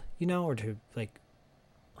world, or to like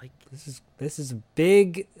this is a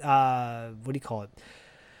big what do you call it?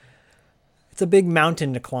 It's a big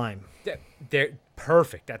mountain to climb. They're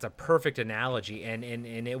perfect. That's a perfect analogy, and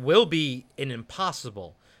it will be an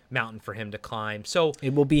impossible mountain for him to climb. So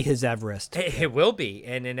it will be his Everest. It will be,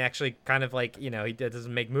 and actually kind of like he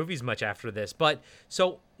doesn't make movies much after this. But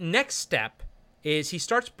so next step is he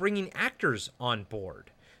starts bringing actors on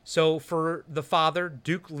board. So for the father,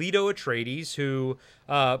 Duke Leto Atreides, who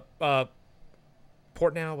Portnow,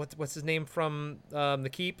 what's his name from The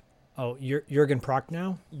Keep? Oh, Jürgen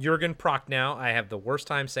Prochnow? Jürgen Prochnow. I have the worst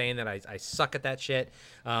time saying that. I suck at that shit.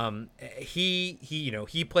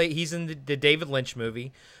 He's in the David Lynch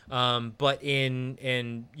movie, but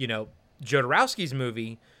in Jodorowsky's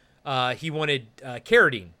movie, he wanted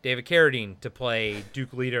David Carradine, to play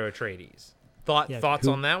Duke Leto Atreides. Thoughts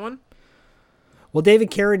on that one? Well,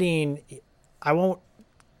 David Carradine, I won't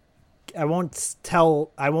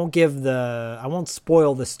spoil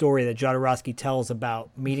the story that Jodorowsky tells about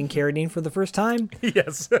meeting Carradine for the first time.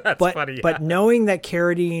 Yes, that's funny. Yeah. But knowing that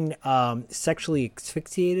Carradine sexually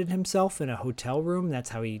asphyxiated himself in a hotel room, that's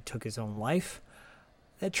how he took his own life.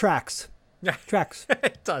 That tracks. Tracks.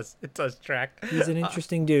 It does track. He's an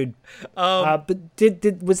interesting dude. But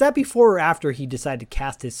was that before or after he decided to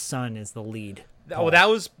cast his son as the lead? Oh, that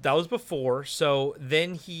was before. So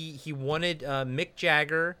then he wanted Mick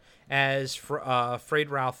Jagger as Fred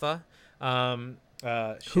Routha,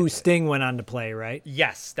 who Sting went on to play, right?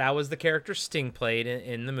 Yes, that was the character Sting played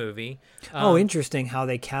in the movie. Interesting how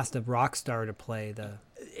they cast a rock star to play the.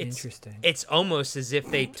 Interesting. It's almost as if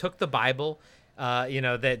they took the Bible,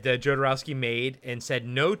 that Jodorowsky made and said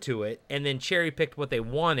no to it, and then cherry picked what they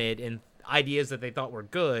wanted and ideas that they thought were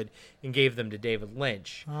good and gave them to David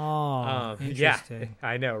Lynch. Oh, interesting. Yeah,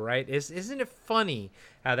 I know, right? Isn't it funny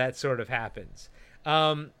how that sort of happens?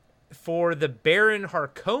 For the Baron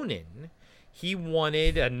Harkonnen, he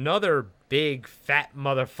wanted another big fat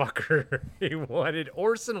motherfucker. He wanted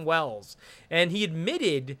Orson Welles, and he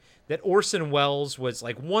admitted that Orson Welles was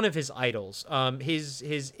like one of his idols.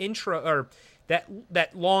 His intro, or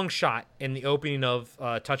that long shot in the opening of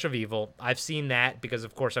Touch of Evil, I've seen that because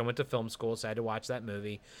of course I went to film school, so I had to watch that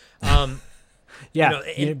movie. Yeah,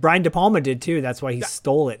 Brian De Palma did too. That's why he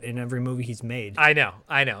stole it in every movie he's made. I know.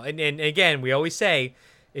 And again, we always say,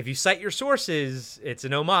 if you cite your sources, it's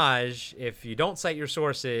an homage. If you don't cite your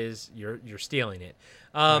sources, you're stealing it.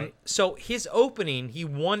 Right. So his opening, he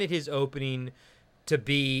wanted his opening to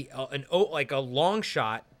be like a long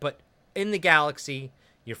shot, but in the galaxy.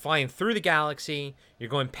 You're flying through the galaxy. You're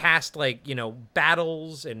going past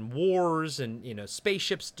battles and wars and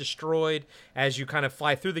spaceships destroyed as you kind of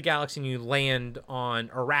fly through the galaxy and you land on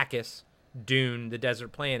Arrakis, Dune, the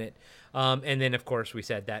desert planet. And then of course we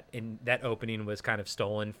said that in that opening was kind of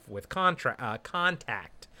stolen with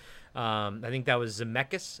Contact. I think that was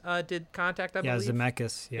Zemeckis did Contact. I believe. Yeah,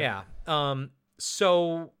 Zemeckis. Yeah.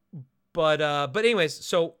 But anyways,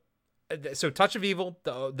 so Touch of Evil,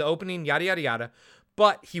 the opening, yada yada yada.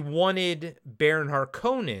 But he wanted Baron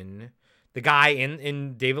Harkonnen, the guy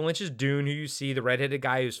in David Lynch's Dune, who you see, the redheaded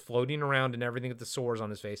guy who's floating around and everything with the sores on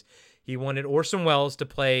his face. He wanted Orson Welles to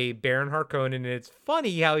play Baron Harkonnen, and it's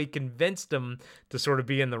funny how he convinced him to sort of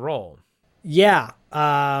be in the role. Yeah,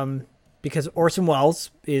 because Orson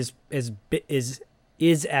Welles is as big as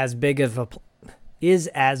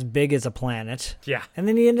a planet. Yeah. And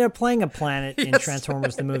then he ended up playing a planet in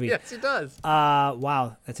Transformers the movie. Yes, he does.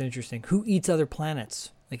 Wow, that's interesting. Who eats other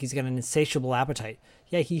planets? Like, he's got an insatiable appetite.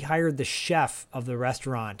 Yeah, he hired the chef of the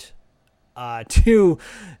restaurant to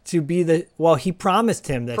be the... Well, he promised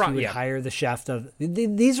him that he would hire the chef of...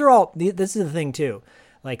 These are all... This is the thing, too.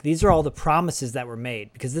 Like, these are all the promises that were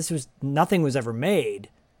made, because nothing was ever made.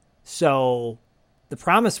 So... The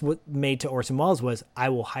promise made to Orson Welles was, I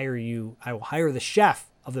will hire the chef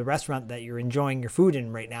of the restaurant that you're enjoying your food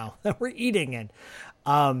in right now, that we're eating in.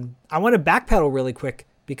 I want to backpedal really quick,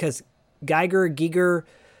 because Giger,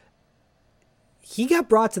 he got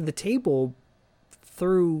brought to the table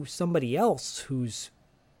through somebody else who's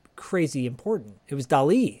crazy important. It was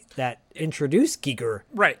Dali that introduced Giger.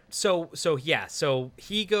 Right. So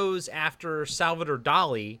he goes after Salvador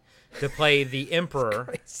Dali to play the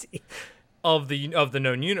emperor of the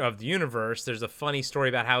known universe. There's a funny story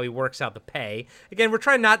about how he works out the pay. Again, we're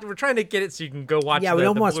trying to get it so you can go watch. Yeah, we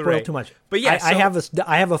don't want to spoil too much. But yeah, I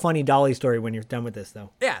have a funny Dali story when you're done with this, though.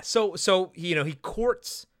 Yeah. So he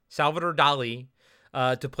courts Salvador Dali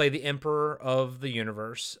to play the emperor of the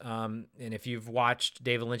universe. And if you've watched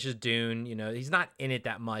David Lynch's Dune, he's not in it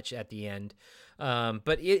that much at the end.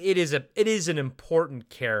 But it is an important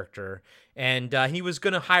character. And he was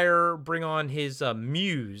going to bring on his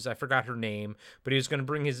muse. I forgot her name, but he was going to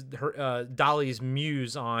bring Dali's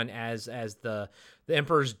muse on as the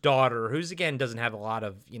emperor's daughter, who's again doesn't have a lot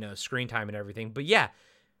of screen time and everything. But yeah,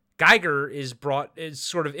 Giger is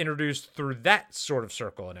sort of introduced through that sort of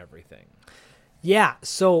circle and everything. Yeah,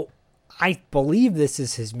 so I believe this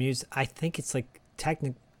is his muse. I think it's like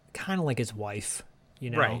kind of like his wife,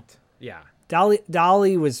 Right. Yeah.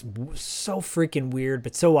 Dali was so freaking weird,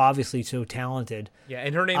 but so obviously so talented. Yeah,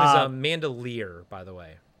 and her name is Amanda Lear, by the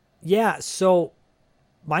way. Yeah, so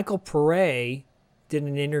Michael Pare did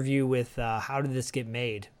an interview with How Did This Get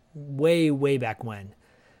Made? Way back when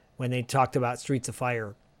they talked about Streets of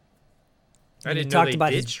Fire. I didn't know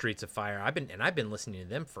they did Streets of Fire. I've been listening to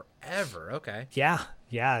them forever. Okay. Yeah,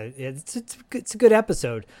 it's a good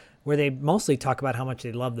episode where they mostly talk about how much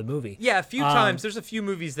they love the movie. Yeah, a few times. There's a few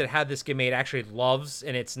movies that Had This Get Made actually loves,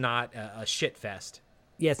 and it's not a shit fest.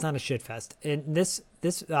 Yeah, it's not a shit fest. And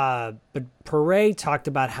but Pare talked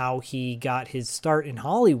about how he got his start in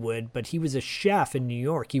Hollywood, but he was a chef in New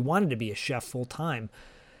York. He wanted to be a chef full time,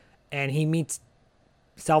 and he meets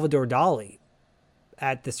Salvador Dali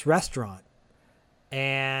at this restaurant,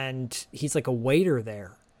 and he's like a waiter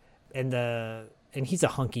there, and he's a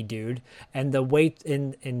hunky dude, and the wait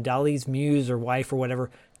in Dali's muse or wife or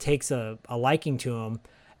whatever takes a liking to him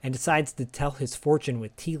and decides to tell his fortune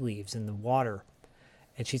with tea leaves in the water.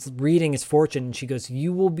 And she's reading his fortune, and she goes,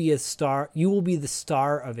 "You will be a star. You will be the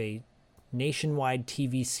star of a nationwide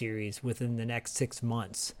TV series within the next 6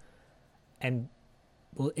 months." And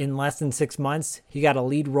in less than 6 months, he got a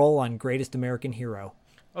lead role on Greatest American Hero.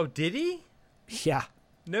 Oh, did he? Yeah.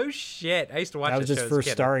 No shit. I used to watch that. That was his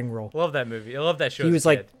first starring role. Love that movie. I love that show. He was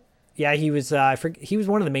like, yeah, he was. He was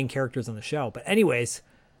one of the main characters on the show. But anyways,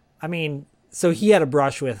 I mean, so he had a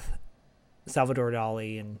brush with Salvador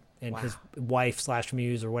Dali and his wife /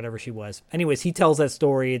 muse or whatever she was. Anyways, he tells that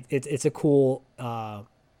story. It's a cool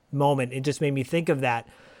moment. It just made me think of that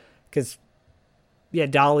because, yeah,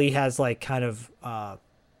 Dali has like kind of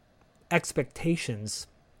expectations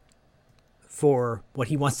for what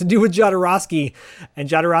he wants to do with Jodorowsky, and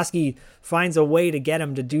Jodorowsky finds a way to get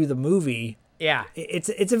him to do the movie. Yeah. It's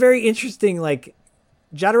a very interesting, like,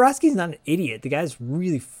 Jodorowsky's not an idiot. The guy's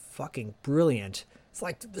really fucking brilliant. It's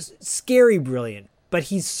like scary brilliant, but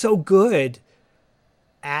he's so good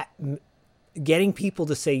at getting people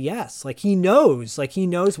to say yes. Like he knows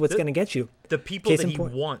what's going to get you. The people that he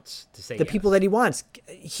wants to say yes. The people that he wants.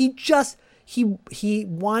 He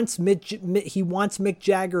wants Mick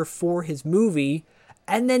Jagger for his movie,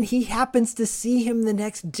 and then he happens to see him the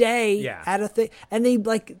next day at a thing, and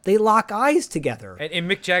they lock eyes together.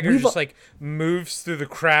 And Mick Jagger just like moves through the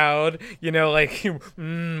crowd, like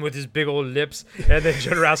with his big old lips, and then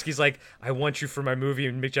Jodorowsky's like, "I want you for my movie,"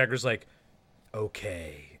 and Mick Jagger's like,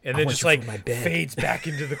 "Okay." And then just like fades back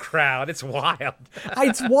into the crowd. It's wild.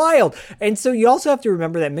 It's wild. And so you also have to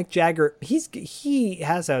remember that Mick Jagger, he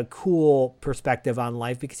has a cool perspective on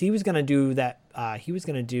life because he was going to do that. He was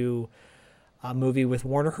going to do a movie with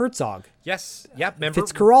Werner Herzog. Yes. Yep. Remember?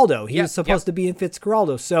 Fitzcarraldo. He was supposed to be in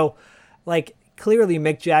Fitzcarraldo. So like clearly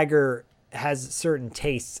Mick Jagger has certain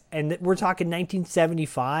tastes, and we're talking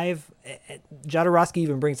 1975. Jodorowsky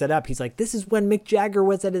even brings that up. He's like, this is when Mick Jagger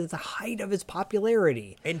was at the height of his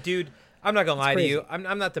popularity. And dude, I'm not gonna lie to you,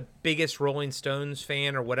 I'm not the biggest Rolling Stones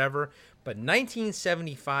fan or whatever, but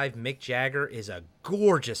 1975 Mick Jagger is a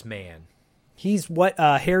gorgeous man. He's what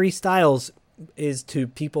Harry Styles is to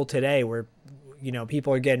people today, where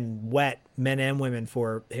people are getting wet, men and women,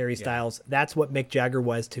 for Harry Styles. That's what Mick Jagger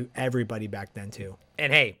was to everybody back then too.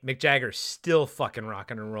 And hey, Mick Jagger's still fucking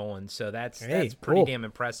rocking and rolling, so that's pretty damn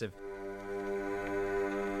impressive.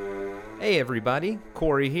 Hey everybody,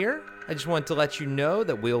 Corey here. I just wanted to let you know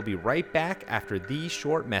that we'll be right back after these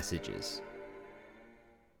short messages.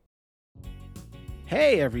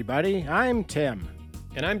 Hey everybody, I'm Tim.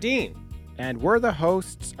 And I'm Dean. And we're the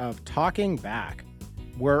hosts of Talking Back.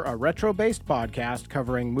 We're a retro-based podcast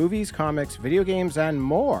covering movies, comics, video games, and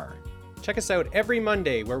more. Check us out every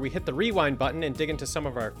Monday where we hit the rewind button and dig into some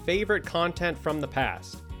of our favorite content from the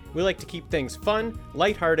past. We like to keep things fun,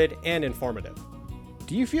 lighthearted, and informative.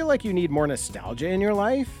 Do you feel like you need more nostalgia in your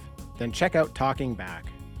life? Then check out Talking Back.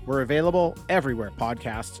 We're available everywhere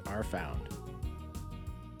podcasts are found.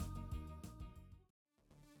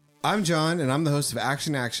 I'm John, and I'm the host of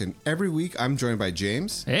Action Action. Every week, I'm joined by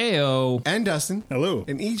James. Heyo. And Dustin. Hello.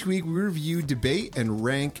 And each week, we review, debate, and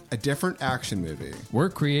rank a different action movie.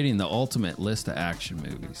 We're creating the ultimate list of action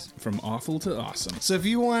movies. From awful to awesome. So if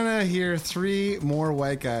you want to hear 3 more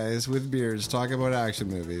white guys with beards talk about action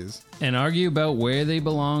movies. And argue about where they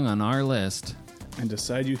belong on our list. And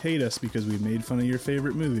decide you hate us because we made fun of your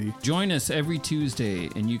favorite movie. Join us every Tuesday,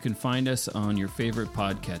 and you can find us on your favorite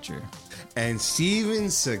podcatcher. And Steven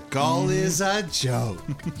Seagal is a joke.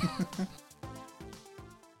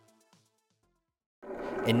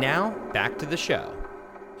 And now, back to the show.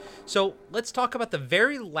 So let's talk about the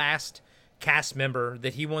very last cast member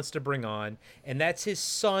that he wants to bring on, and that's his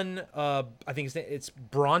son, I think it's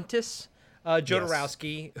Brontis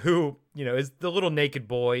Jodorowsky, yes. Who, is the little naked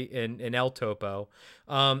boy in El Topo.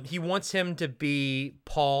 He wants him to be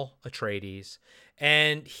Paul Atreides,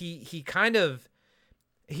 and he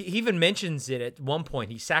even mentions it at one point.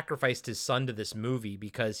 He sacrificed his son to this movie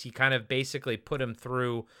because he kind of basically put him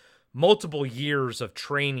through multiple years of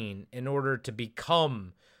training in order to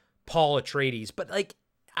become Paul Atreides. But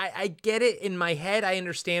I get it in my head. I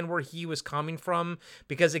understand where he was coming from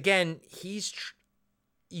because, again,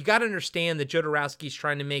 you got to understand that Jodorowsky's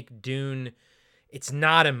trying to make Dune. It's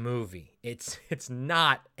not a movie. It's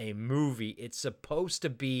not a movie. It's supposed to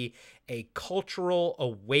be a cultural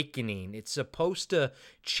awakening. It's supposed to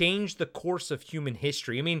change the course of human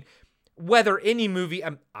history. I mean, whether any movie,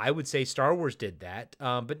 I would say Star Wars did that,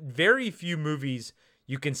 but very few movies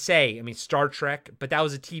you can say. I mean, Star Trek, but that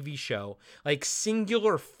was a TV show. Like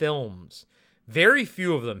singular films, very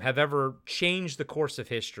few of them have ever changed the course of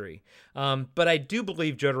history. But I do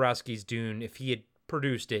believe Jodorowsky's Dune, if he had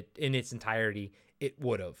produced it in its entirety, it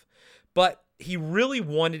would have. But he really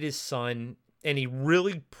wanted his son, and he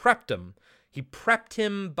really prepped him. He prepped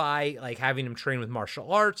him by having him train with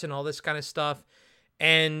martial arts and all this kind of stuff.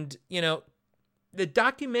 And, the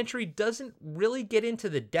documentary doesn't really get into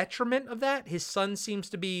the detriment of that. His son seems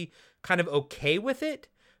to be kind of okay with it,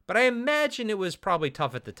 but I imagine it was probably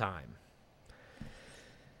tough at the time.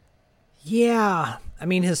 Yeah. I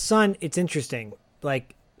mean, his son, it's interesting.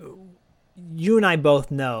 You and I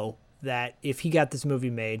both know that if he got this movie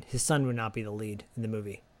made, his son would not be the lead in the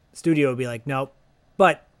movie. Studio would be like, nope.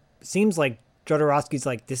 But it seems like Jodorowsky's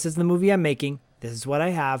like, this is the movie I'm making. This is what I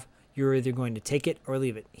have. You're either going to take it or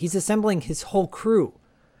leave it. He's assembling his whole crew.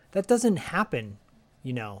 That doesn't happen,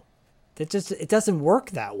 It doesn't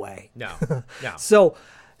work that way. No. So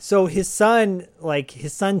his son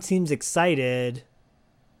seems excited,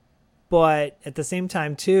 but at the same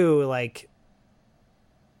time too,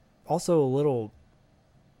 also a little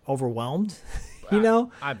overwhelmed,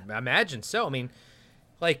 I imagine so. I mean,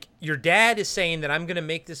 your dad is saying that I'm going to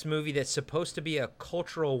make this movie that's supposed to be a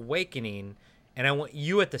cultural awakening, and I want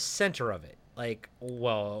you at the center of it.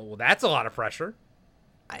 Well, that's a lot of pressure.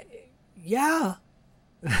 Yeah.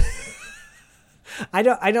 I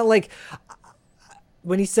don't like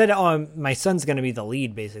when he said, "Oh, my son's going to be the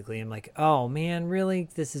lead," basically. I'm like, "Oh man, really?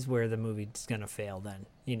 This is where the movie's going to fail then."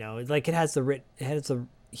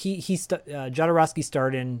 Jodorowsky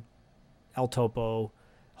starred in El Topo,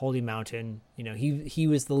 Holy Mountain. He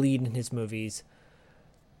was the lead in his movies.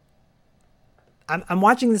 I'm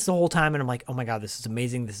watching this the whole time, and I'm like, oh my god, this is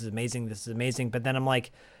amazing, this is amazing, this is amazing. But then I'm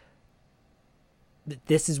like,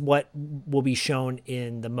 this is what will be shown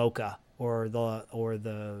in the Mocha or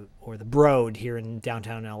the Broad here in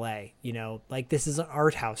downtown LA. This is an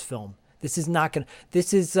art house film. This is not gonna.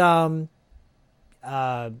 This is Melvin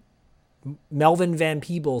Van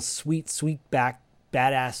Peebles' sweet back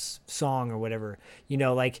badass song or whatever.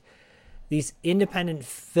 These independent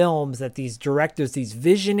films that these directors, these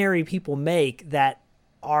visionary people make that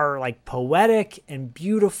are poetic and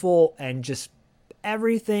beautiful and just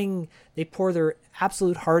everything. They pour their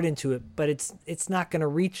absolute heart into it, but it's not going to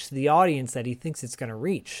reach the audience that he thinks it's going to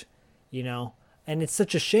reach, and it's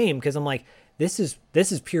such a shame because I'm like, this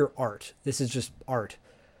is pure art. This is just art.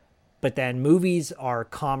 But then movies are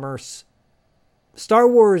commerce. Star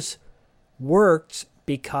Wars worked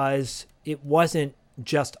because it wasn't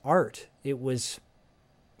just art. It was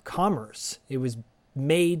commerce. It was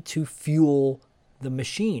made to fuel the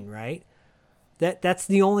machine, right? That's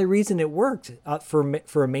the only reason it worked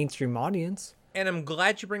for a mainstream audience. And I'm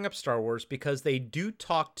glad you bring up Star Wars because they do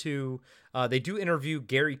interview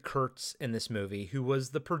Gary Kurtz in this movie, who was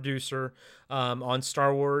the producer on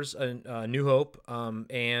Star Wars, New Hope,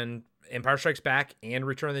 and Empire Strikes Back and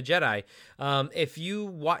Return of the Jedi. If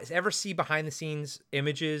you ever see behind the scenes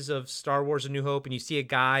images of Star Wars: A New Hope, and you see a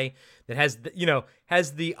guy that has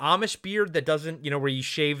the Amish beard that doesn't, where you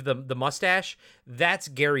shave the mustache, that's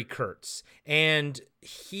Gary Kurtz. And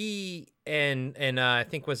he and I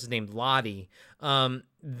think what's his name, Lottie,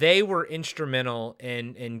 they were instrumental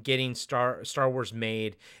in getting Star Wars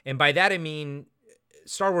made. And by that I mean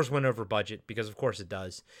Star Wars went over budget, because of course it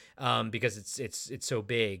does, because it's so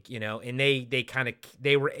big, and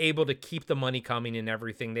they were able to keep the money coming and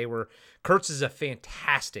everything. Kurtz is a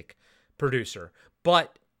fantastic producer,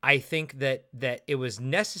 but I think that it was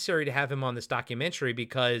necessary to have him on this documentary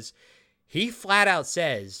because he flat out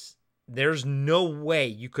says there's no way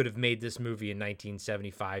you could have made this movie in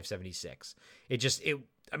 1975, 76.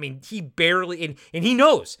 He barely, and he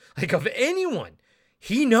knows, like, of anyone,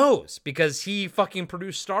 he knows, because he fucking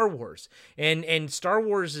produced Star Wars, and Star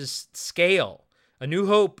Wars' scale, A New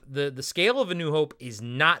Hope, the scale of A New Hope is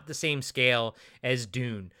not the same scale as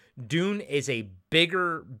Dune. Dune is a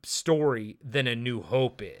bigger story than A New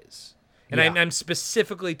Hope is. And Yeah. I'm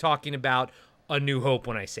specifically talking about A New Hope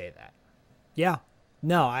when I say that. Yeah.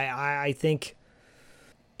 No, I think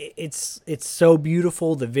it's so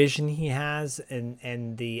beautiful, the vision he has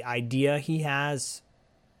and the idea he has.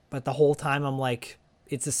 But the whole time I'm like,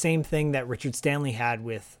 it's the same thing that Richard Stanley had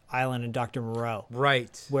with Island and Dr. Moreau.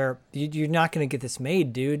 Right. Where you're not going to get this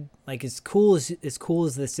made, dude. Like, as cool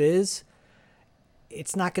as this is,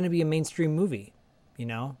 it's not going to be a mainstream movie,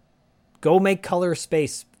 Go make Color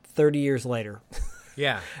Space 30 years later.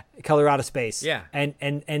 Yeah. Color Out of Space. Yeah.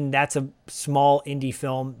 And that's a small indie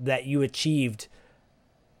film that you achieved,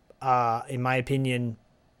 in my opinion,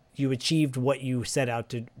 you achieved what you set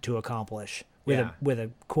out to accomplish with a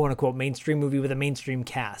quote unquote mainstream movie with a mainstream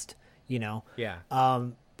cast, Yeah.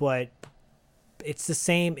 But it's the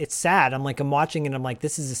same. It's sad. I'm watching it. I'm like,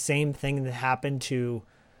 this is the same thing that happened to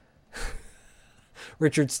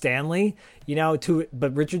Richard Stanley,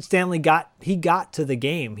 but Richard Stanley got to the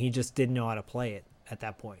game. He just didn't know how to play it at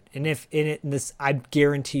that point. And I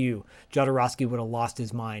guarantee you, Jodorowsky would have lost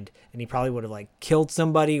his mind, and he probably would have killed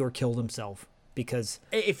somebody or killed himself, because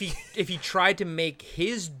if he tried to make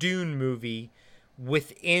his Dune movie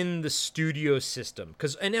within the studio system,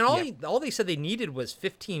 all they said they needed was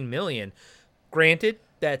 $15 million. Granted,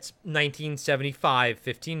 that's 1975,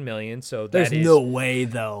 $15 million. So there's no way,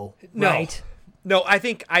 though. No, right? No, I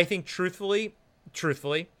think truthfully,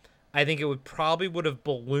 I think it would have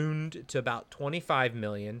ballooned to about 25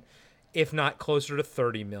 million, if not closer to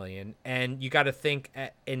 30 million. And you got to think,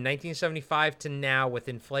 in 1975 to now, with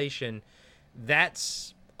inflation,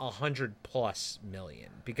 that's 100+ million.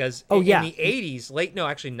 Because in the 80s,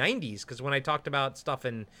 90s, because when I talked about stuff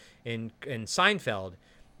in Seinfeld,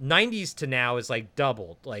 90s to now is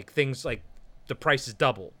doubled. Things the price is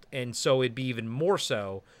doubled, and so it'd be even more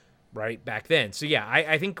so right back then. So yeah,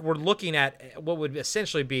 I think we're looking at what would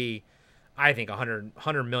essentially be, I think,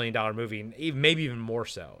 $100 million movie, maybe even more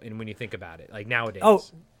so. And when you think about it, nowadays. Oh,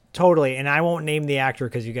 totally. And I won't name the actor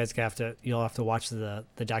because you guys you'll have to watch the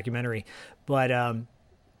documentary. But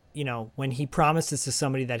when he promises to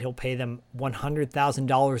somebody that he'll pay them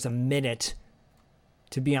 $100,000 a minute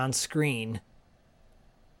to be on screen,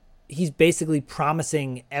 he's basically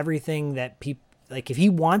promising everything that people, if he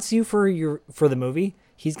wants you for the movie,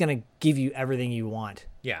 he's going to give you everything you want.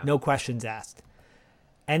 Yeah. No questions asked.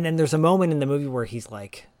 And then there's a moment in the movie where he's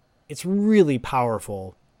it's really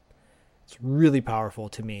powerful. It's really powerful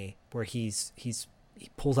to me, where he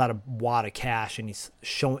pulls out a wad of cash and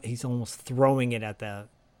he's almost throwing it at the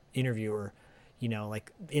interviewer,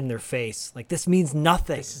 in their face. This means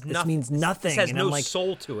nothing. This means nothing. This has and no I'm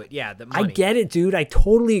soul to it. Yeah. The money. I get it, dude. I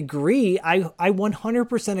totally agree. I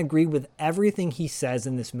 100% agree with everything he says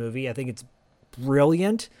in this movie. I think it's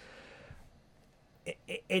brilliant.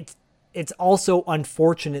 It's also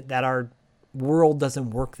unfortunate that our world doesn't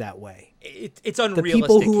work that way. It's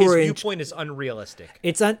unrealistic. His viewpoint is unrealistic.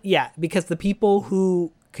 Because the people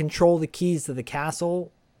who control the keys to the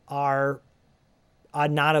castle are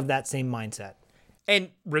not of that same mindset. And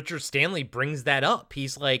Richard Stanley brings that up.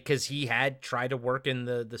 He's because he had tried to work in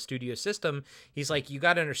the studio system. He's you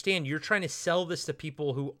got to understand, you're trying to sell this to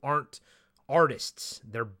people who aren't artists.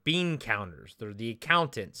 They're bean counters. They're the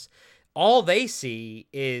accountants. All they see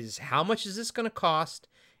is, how much is this going to cost?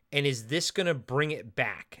 And is this going to bring it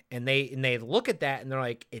back? And they look at that and they're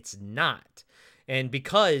like, it's not. And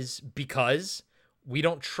because we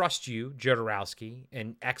don't trust you, Jodorowsky,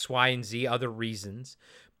 and X, Y, and Z other reasons,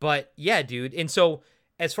 But yeah, dude. And so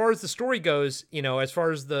as far as the story goes, as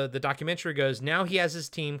far as the documentary goes, now he has his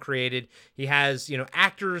team created. He has,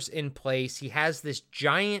 actors in place. He has this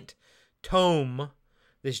giant tome,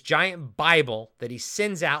 this giant Bible that he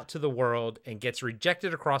sends out to the world and gets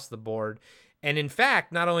rejected across the board. And in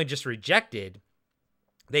fact, not only just rejected,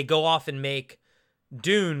 they go off and make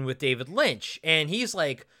Dune with David Lynch. And he's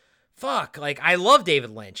like, fuck, like, I love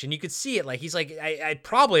David Lynch. And you could see it. Like, he's like, I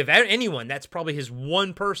probably, if anyone, that's probably his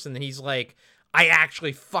one person that he's like, I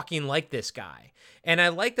actually fucking like this guy. And I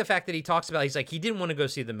like the fact that he talks about, he's like, he didn't want to go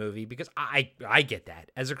see the movie because I get that.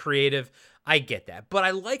 As a creative, I get that. But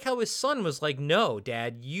I like how his son was like, no,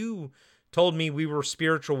 Dad, you told me we were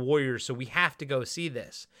spiritual warriors, so we have to go see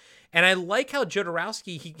this. And I like how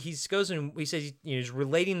Jodorowsky, he goes and he says, he's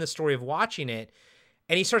relating the story of watching it,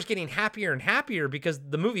 and he starts getting happier and happier because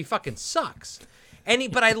the movie fucking sucks.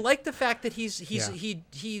 But I like the fact that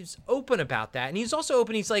he's open about that, and he's also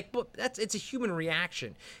open. He's like, well, it's a human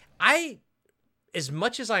reaction. As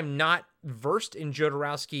much as I'm not versed in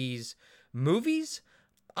Jodorowsky's movies,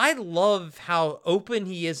 I love how open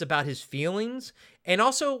he is about his feelings, and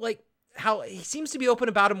also like how he seems to be open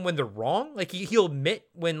about them when they're wrong. Like he'll admit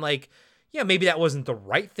when like, yeah, maybe that wasn't the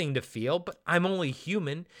right thing to feel, but I'm only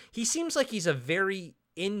human. He seems like he's a very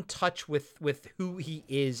in touch with who he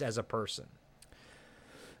is as a person.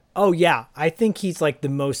 Oh yeah, I think he's like the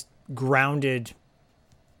most grounded,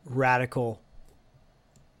 radical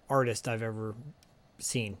artist I've ever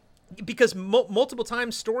seen. Because multiple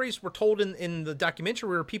times stories were told in the documentary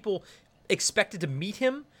where people expected to meet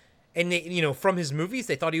him, and they, from his movies,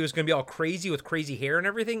 they thought he was going to be all crazy with crazy hair and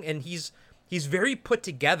everything, and he's very put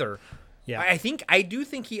together. Yeah, I do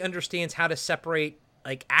think he understands how to separate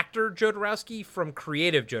like actor Jodorowsky from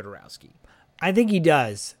creative Jodorowsky. I think he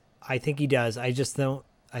does. I just don't.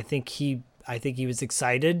 I think he was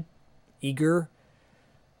excited, eager,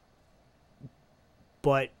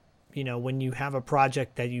 but when you have a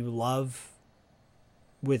project that you love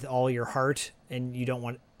with all your heart and you don't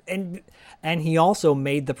want, and he also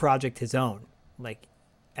made the project his own. Like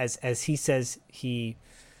as he says, he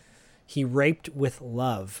raped with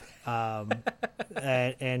love.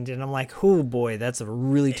 And I'm like, oh boy, that's a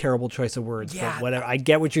really terrible choice of words, but whatever. I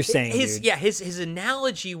get what you're saying, dude. His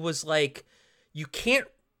analogy was like, you can't,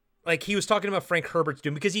 like he was talking about Frank Herbert's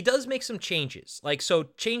Dune, because he does make some changes. Like, so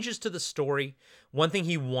changes to the story. One thing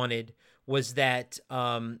he wanted was that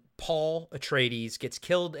Paul Atreides gets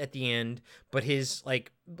killed at the end, but his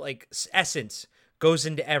like essence goes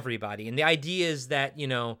into everybody. And the idea is that,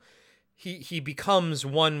 he becomes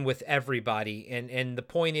one with everybody. And the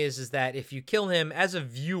point is that if you kill him as a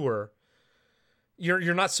viewer,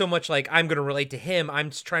 you're not so much like, I'm going to relate to him.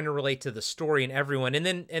 I'm just trying to relate to the story and everyone. And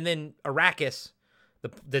then Arrakis,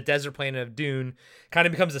 the desert planet of Dune, kind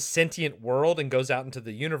of becomes a sentient world and goes out into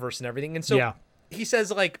the universe and everything. And so he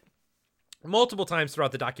says, like, multiple times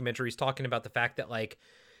throughout the documentary, he's talking about the fact that, like,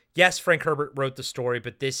 yes, Frank Herbert wrote the story,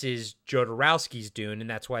 but this is Jodorowsky's Dune, and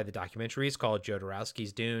that's why the documentary is called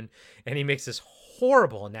Jodorowsky's Dune. And he makes this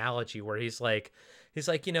horrible analogy where he's like,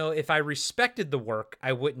 if I respected the work,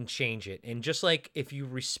 I wouldn't change it. And just like if you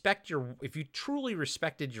truly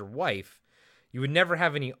respected your wife, you would never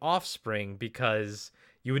have any offspring because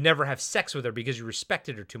you would never have sex with her because you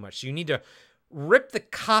respected her too much. So you need to rip the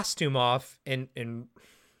costume off and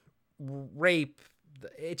rape.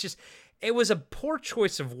 It was a poor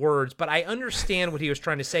choice of words, but I understand what he was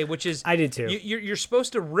trying to say, which is, I did too. You're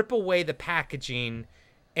supposed to rip away the packaging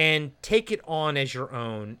and take it on as your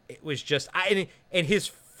own. It was just, and his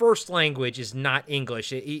first language is not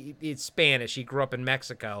English. It's Spanish. He grew up in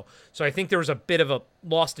Mexico. So I think there was a bit of a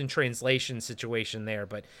lost in translation situation there,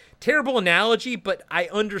 but terrible analogy, but I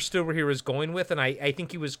understood where he was going with, and I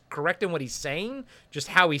think he was correct in what he's saying, just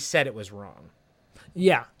how he said it was wrong.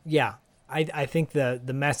 Yeah. I think the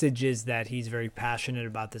message is that he's very passionate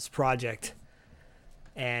about this project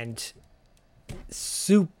and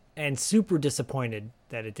super disappointed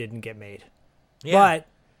that it didn't get made. Yeah.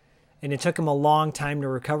 And it took him a long time to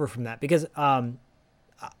recover from that, because I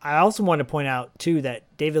also want to point out too that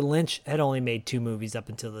David Lynch had only made 2 movies up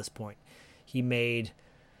until this point. He made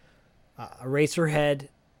Eraserhead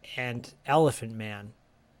and Elephant Man.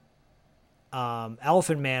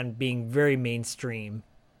 Elephant Man being very mainstream,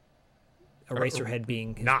 Eraserhead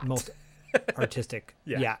being his most artistic.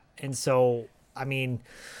 Yeah. And so, I mean,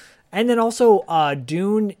 and then also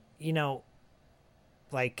Dune,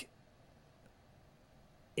 like,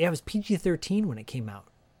 it was PG-13 when it came out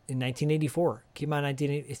in 1984. It came out in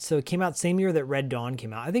 1980, so it came out same year that Red Dawn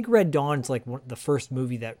came out. I think Red Dawn's like the first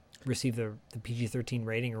movie that received the PG-13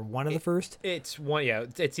 rating, or one of the first. It's one, yeah.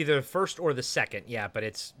 It's either the first or the second, yeah. But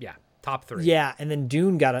it's top 3. Yeah, and then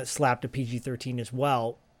Dune got slapped a PG-13 as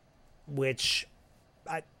well, which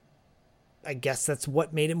I guess that's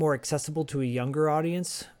what made it more accessible to a younger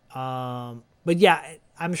audience. But yeah,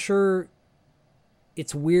 I'm sure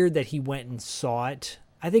it's weird that he went and saw it.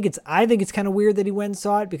 I think it's kind of weird that he went and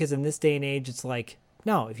saw it, because in this day and age, it's like,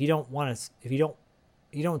 no, if you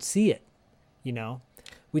don't see it, you know.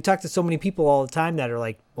 We talk to so many people all the time that are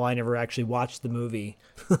like, well, I never actually watched the movie.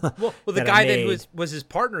 Well, the guy that was his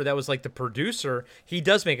partner, that was like the producer, he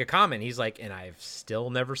does make a comment. He's like, and I've still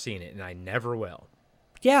never seen it, and I never will.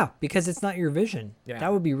 Yeah, because it's not your vision. Yeah.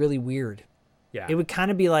 That would be really weird. Yeah. It would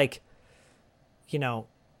kind of be like, you know,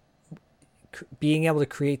 being able to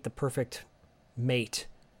create the perfect mate,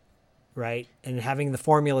 right? And having the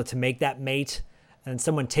formula to make that mate, and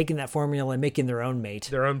someone taking that formula and making their own mate.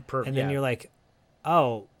 Their own And then you're like,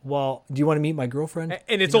 oh, well, do you want to meet my girlfriend?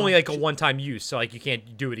 And it's only like a one-time use, so like you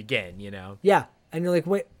can't do it again, you know? Yeah. And you're like,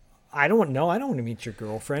 wait, I don't want to meet your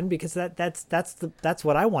girlfriend, because that's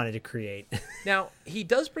what I wanted to create. Now, he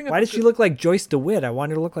does bring up... Why does she look like Joyce DeWitt? I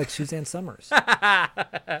wanted her to look like Suzanne Summers.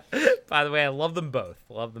 By the way, I love them both.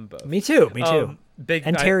 Me too.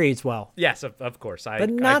 And Terry as well. Yes, of course.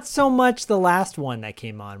 But not so much the last one that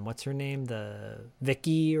came on. What's her name? The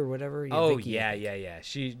Vicky or whatever? Vicky, yeah.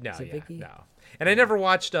 No. And I never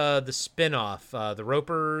watched the spin-off, The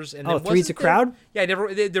Ropers. And then Three's a Crowd? Yeah,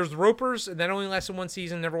 there's The Ropers, and that only lasted one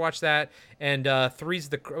season. Never watched that. And Three's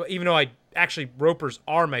the... Even though Ropers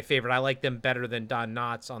are my favorite. I like them better than Don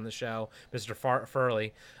Knotts on the show, Mr.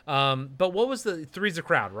 Furley. But what was the... Three's a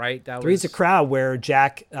Crowd, right? Three's a Crowd, where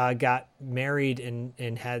Jack got married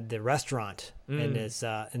and had the restaurant, and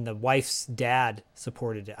the wife's dad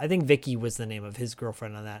supported it. I think Vicky was the name of his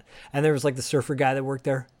girlfriend on that. And there was like the surfer guy that worked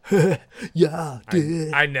there. Yeah,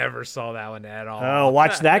 I never saw that one at all. Oh,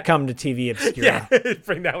 watch that come to TV Obscura. Yeah,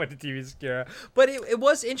 bring that one to TV Obscura. But it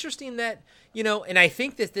was interesting that, you know, and I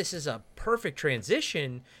think that this is a perfect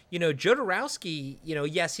transition. You know, Jodorowsky, you know,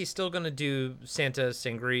 yes, he's still going to do Santa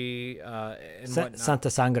Sangre and whatnot. Santa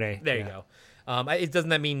Sangre. There you go. Doesn't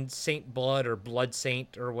that mean Saint Blood or Blood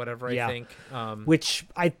Saint or whatever, I think? Which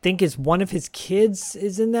I think is one of his kids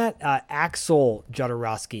is in that. Axel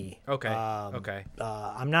Jodorowsky. Okay. Okay.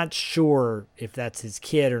 I'm not sure if that's his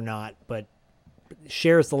kid or not, but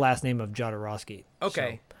shares the last name of Jodorowsky.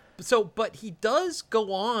 Okay. So, but he does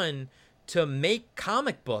go on to make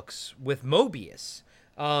comic books with Mobius.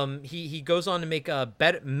 He goes on to make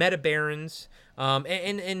Meta Barons,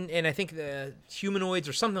 and I think the Humanoids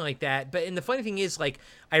or something like that. But and the funny thing is, like,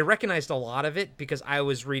 I recognized a lot of it because I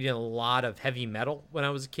was reading a lot of heavy metal when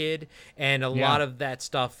I was a kid, and a lot of that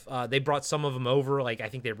stuff. They brought some of them over. Like, I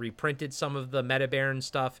think they reprinted some of the Meta Baron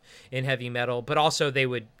stuff in heavy metal, but also they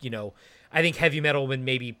would, you know. I think heavy metal would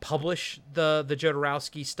maybe publish the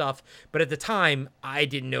Jodorowsky stuff, but at the time I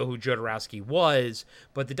didn't know who Jodorowsky was.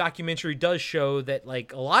 But the documentary does show that,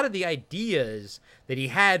 like, a lot of the ideas that he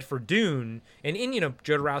had for Dune, and you know,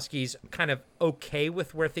 Jodorowsky's kind of okay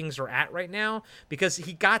with where things are at right now because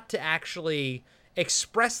he got to actually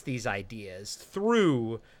express these ideas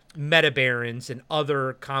through Meta Barons and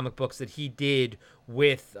other comic books that he did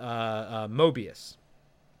with Mobius.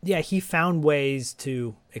 Yeah, he found ways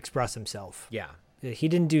to express himself. Yeah. He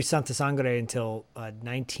didn't do Santa Sangre until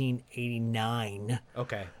 1989.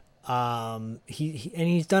 Okay.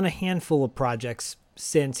 He's done a handful of projects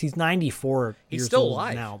since. He's 94 he's years still old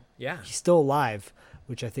alive now. Yeah. He's still alive,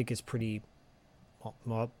 which I think is pretty...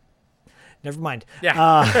 Well, never mind.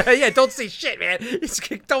 Yeah, yeah. Don't say shit, man.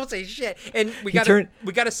 Don't say shit. And we got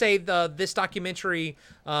to say this documentary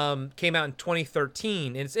came out in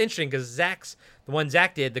 2013, and it's interesting because the one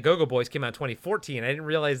Zach did, the Go-Go Boys, came out in 2014. I didn't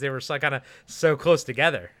realize they were so close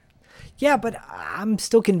together. Yeah, but I'm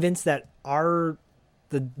still convinced that the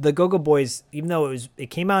Go-Go Boys, even though it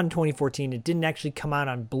came out in 2014, it didn't actually come out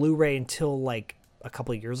on Blu-ray until like a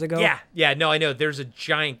couple of years ago. Yeah. No, I know. There's a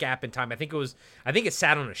giant gap in time. I think it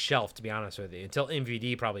sat on a shelf, to be honest with you, until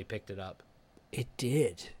MVD probably picked it up. It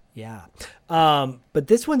did. Yeah. But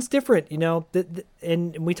this one's different, you know,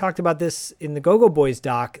 and we talked about this in the Go-Go Boys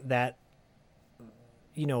doc that,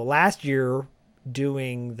 you know, last year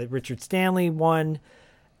doing the Richard Stanley one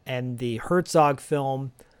and the Herzog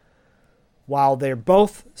film, while they're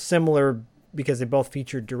both similar because they both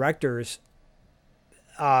featured directors,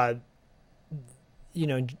 you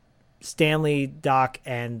know, Stanley doc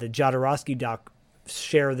and the Jodorowsky doc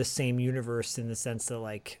share the same universe in the sense that,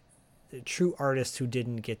 like, the true artists who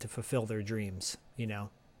didn't get to fulfill their dreams, you know,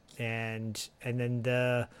 and then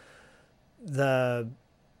the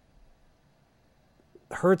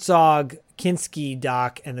Herzog Kinski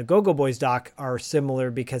doc and the Go-Go Boys doc are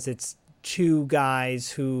similar because it's two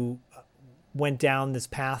guys who went down this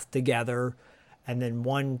path together, and then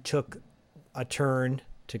one took a turn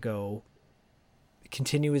to go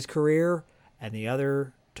continue his career, and the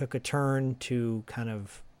other took a turn to kind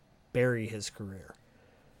of bury his career.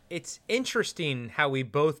 It's interesting how we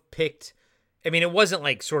both picked. I mean, it wasn't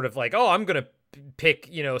like sort of like, oh, I'm going to pick,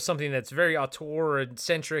 you know, something that's very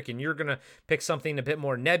auteur-centric and you're going to pick something a bit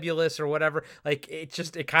more nebulous or whatever. Like,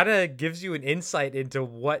 it kind of gives you an insight into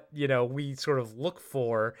what, you know, we sort of look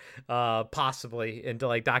for possibly into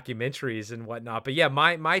like documentaries and whatnot. But yeah,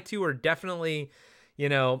 my two are definitely, you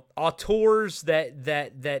know, auteurs that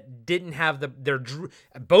didn't have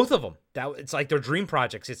both of them. It's like their dream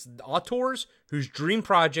projects. It's auteurs whose dream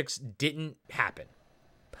projects didn't happen.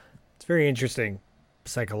 It's very interesting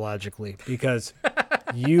psychologically because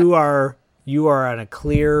you are on a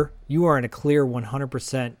clear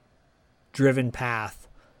 100% driven path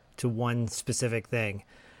to one specific thing.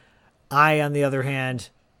 I, on the other hand,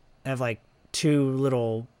 have like two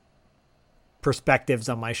little perspectives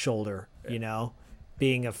on my shoulder, you know,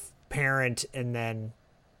 being a parent and then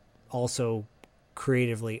also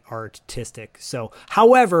creatively artistic. So,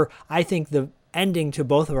 however, I think the ending to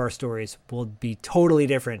both of our stories will be totally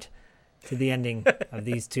different to the ending of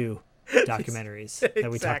these two documentaries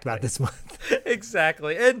that we talked about this month.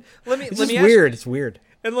 Exactly. And it's weird. It's weird.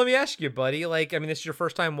 And let me ask you, buddy, like, I mean, this is your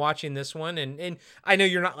first time watching this one, and I know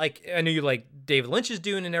you're not like, I know you like David Lynch's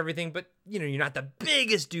Dune and everything, but, you know, you're not the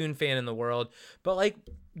biggest Dune fan in the world. But, like,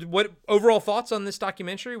 what overall thoughts on this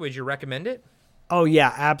documentary? Would you recommend it? Oh,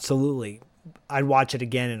 yeah, absolutely. I'd watch it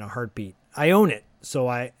again in a heartbeat. I own it, so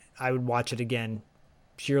I would watch it again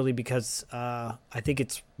purely because I think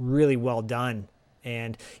it's really well done.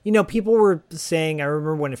 And, you know, people were saying, I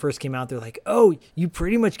remember when it first came out, they're like, oh, you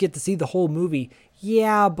pretty much get to see the whole movie.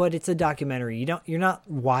 Yeah, but it's a documentary. You're not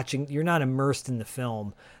immersed in the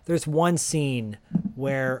film. There's one scene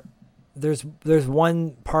where there's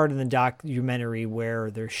one part in the documentary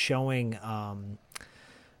where they're showing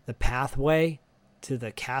the pathway to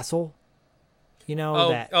the castle. You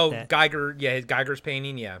know, Geiger, Geiger's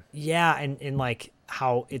painting, yeah. Yeah, and like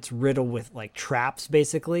how it's riddled with like traps,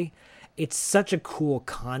 basically. It's such a cool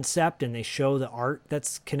concept, and they show the art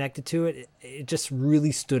that's connected to it. It just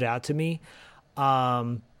really stood out to me.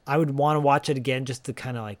 I would want to watch it again just to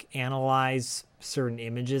kind of like analyze certain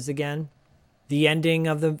images again. The ending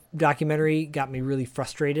of the documentary got me really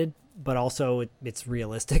frustrated, but also it's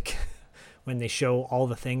realistic when they show all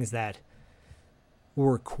the things that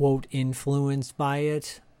were, quote, influenced by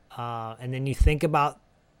it. And then you think about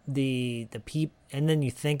the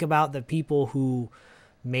people who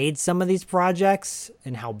made some of these projects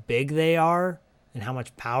and how big they are and how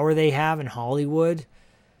much power they have in Hollywood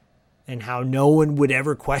and how no one would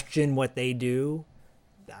ever question what they do.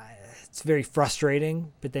 It's very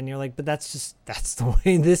frustrating, but then you're like, but that's the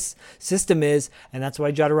way this system is. And that's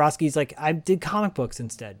why Jodorowsky's like, I did comic books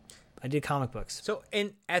instead. I did comic books. So,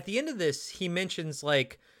 and at the end of this, he mentions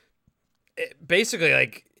like, basically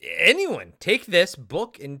like, anyone take this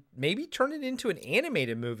book and maybe turn it into an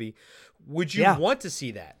animated movie. Would you want to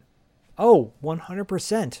see that? Oh,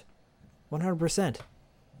 100%. 100%.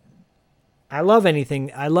 I love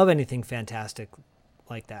anything fantastic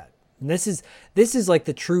like that. And this is like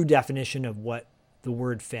the true definition of what the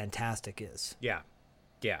word fantastic is. Yeah.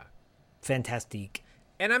 Yeah. Fantastique.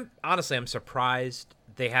 And I'm surprised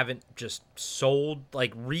they haven't just sold,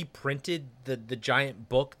 like reprinted the giant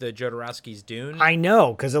book, the Jodorowsky's Dune. I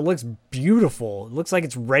know, because it looks beautiful. It looks like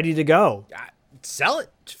it's ready to go. Sell it.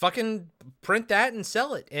 Fucking print that and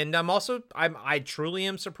sell it. And I truly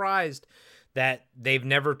am surprised that they've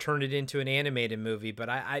never turned it into an animated movie, but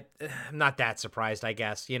I'm not that surprised, I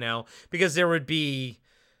guess, you know, because they're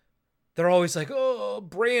always like, oh,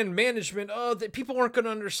 brand management. Oh, people aren't going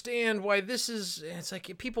to understand why this is. It's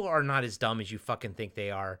like, people are not as dumb as you fucking think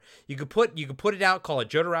they are. You could put it out, call it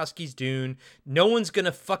Jodorowsky's Dune. No one's going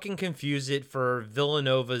to fucking confuse it for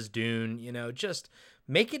Villanova's Dune. You know, just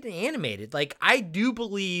make it animated. Like, I do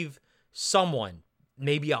believe someone,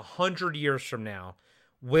 maybe 100 years from now,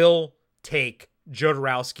 will take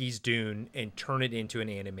Jodorowsky's Dune and turn it into an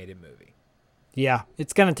animated movie. Yeah,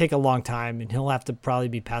 it's going to take a long time, and he'll have to probably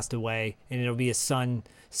be passed away, and it'll be his son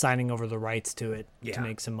signing over the rights to it to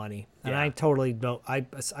make some money. And I totally don't.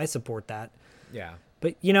 I support that. Yeah.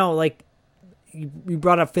 But, you know, like, you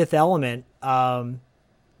brought up Fifth Element.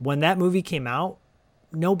 When that movie came out,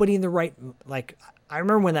 nobody in the right, like, I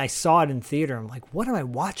remember when I saw it in theater, I'm like, what am I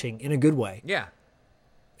watching in a good way? Yeah.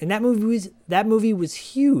 And that movie was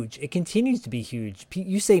huge. It continues to be huge.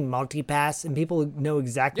 You say multipass, and people know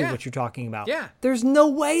exactly what you're talking about. Yeah. There's no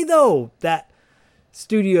way though that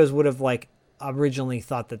studios would have like originally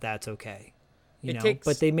thought that that's okay. You know,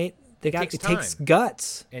 but they takes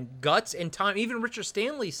guts and time. Even Richard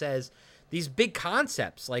Stanley says these big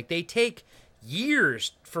concepts, like, they take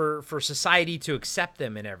years for society to accept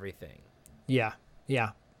them and everything. Yeah.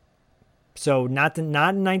 So not in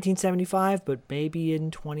 1975, but maybe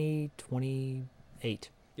in 2028.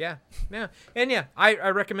 Yeah. And I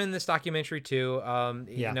recommend this documentary too.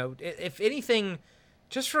 You know, if anything,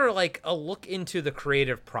 just for like a look into the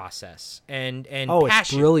creative process and passion.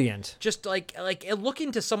 It's brilliant. Just like a look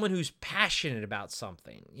into someone who's passionate about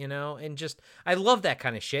something, you know, and just, I love that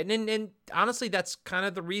kind of shit. And honestly, that's kind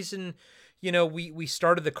of the reason, you know, we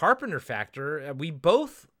started the Carpenter Factor. We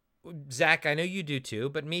both, Zach, I know you do too,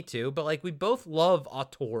 but me too. But like, we both love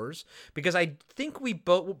auteurs because I think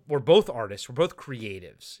we're both artists. We're both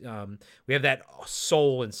creatives. We have that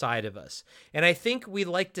soul inside of us. And I think we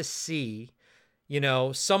like to see, you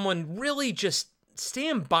know, someone really just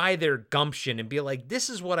stand by their gumption and be like, this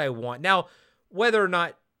is what I want. Now, whether or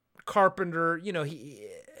not Carpenter, you know,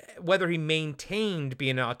 whether he maintained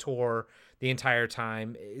being an auteur the entire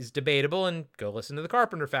time is debatable, and go listen to the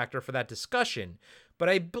Carpenter Factor for that discussion. But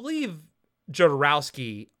I believe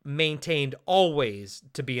Jodorowsky maintained always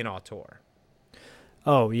to be an auteur.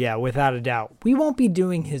 Oh yeah, without a doubt. We won't be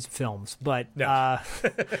doing his films, but no.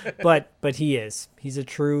 but he is. He's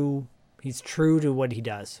true to what he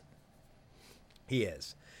does. He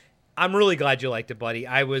is. I'm really glad you liked it, buddy.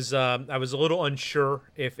 I was a little unsure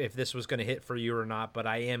if this was going to hit for you or not, but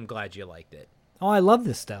I am glad you liked it. Oh, I love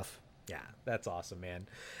this stuff. Yeah, that's awesome, man.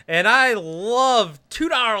 And I love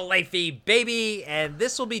 $2 late fee, baby. And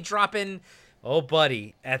this will be dropping, oh,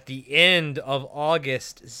 buddy, at the end of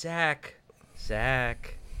August. Zach,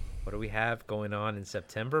 what do we have going on in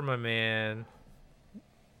September, my man?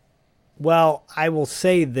 Well, I will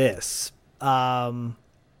say this.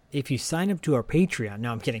 If you sign up to our Patreon,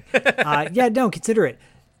 no, I'm kidding. Consider it.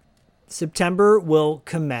 September will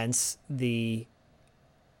commence the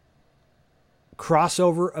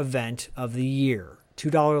crossover event of the year.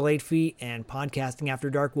 $2 late fee and Podcasting After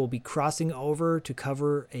Dark will be crossing over to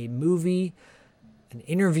cover a movie, an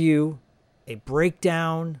interview, a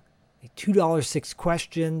breakdown, a $2 6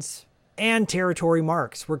 questions, and territory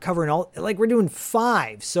marks. We're covering we're doing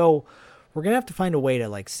 5. So we're going to have to find a way to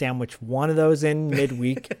like sandwich one of those in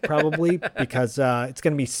midweek probably because it's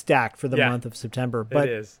going to be stacked for the month of September. But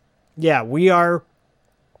it is. Yeah, we are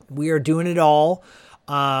doing it all.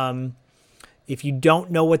 If you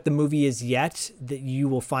don't know what the movie is yet, that you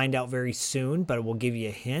will find out very soon, but it will give you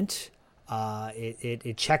a hint.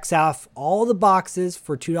 It checks off all the boxes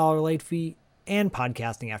for $2 late fee and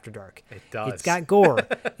Podcasting After Dark. It does. It's got gore.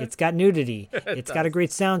 It's got nudity. It's got a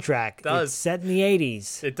great soundtrack. It does. It's set in the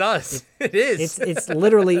 80s. It does. It is. It's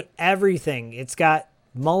literally everything. It's got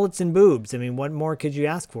mullets and boobs. I mean, what more could you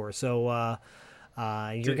ask for? So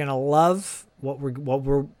you're gonna love what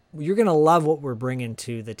we're bringing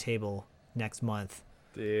to the table next month.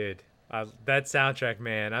 Dude, that soundtrack,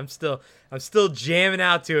 man. I'm still jamming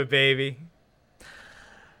out to it, baby.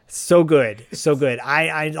 So good.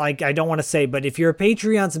 I don't want to say, but if you're a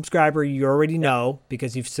Patreon subscriber, you already know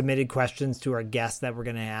because you've submitted questions to our guests that we're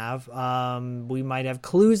going to have. We might have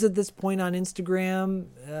clues at this point on Instagram.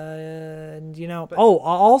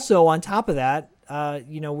 Also on top of that,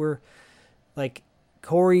 we're like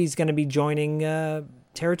Corey's going to be joining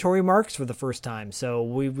territory marks for the first time. So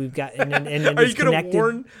we've got, and Are you going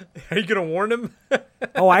to warn him?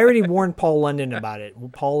 Oh, I already warned Paul London about it.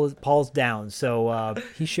 Paul's down, so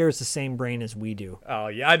he shares the same brain as we do. Oh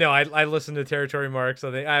yeah, I know. I listen to Territory Marks.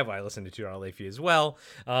 I listen to $2 late fee as well.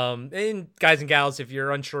 And guys and gals, if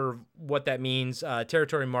you're unsure what that means,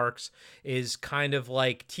 Territory Marks is kind of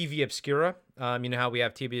like TV Obscura. You know how we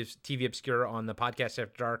have TV Obscura on the Podcast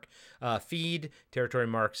After Dark feed. Territory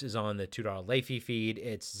Marks is on the $2 late fee feed.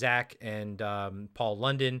 It's Zach and Paul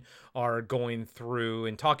London are going through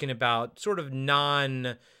and talking about sort of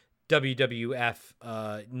non-WWF,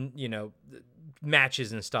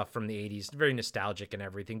 matches and stuff from the 80s. Very nostalgic and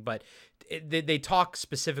everything. But they talk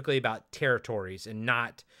specifically about territories and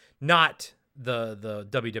not the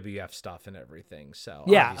WWF stuff and everything. So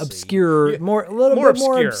yeah, obscure, more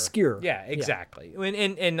obscure. Yeah, exactly. Yeah.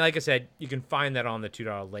 And like I said, you can find that on the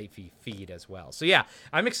 $2 late fee feed as well. So yeah,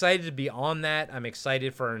 I'm excited to be on that. I'm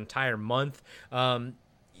excited for an entire month.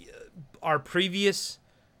 Our previous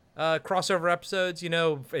crossover episodes,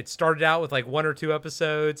 it started out with like 1 or 2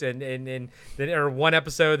 episodes and then or 1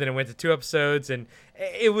 episode, then it went to 2 episodes, and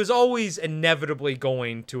it was always inevitably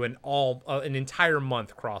going to an entire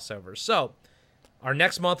month crossover. So our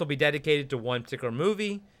next month will be dedicated to one particular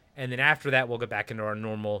movie, and then after that we'll get back into our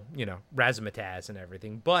normal, razzmatazz and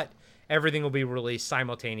everything. But everything will be released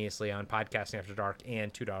simultaneously on Podcasting After Dark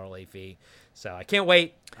and $2 late fee. So I can't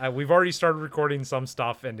wait. We've already started recording some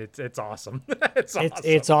stuff, and it's awesome. It's awesome.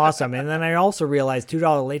 It's awesome. And then I also realized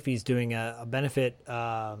 $2 late fee is doing a benefit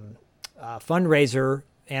fundraiser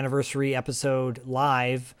anniversary episode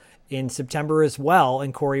live in September as well,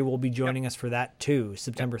 and Corey will be joining us for that too,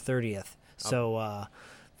 September 30th. So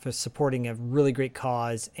for supporting a really great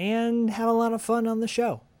cause and have a lot of fun on the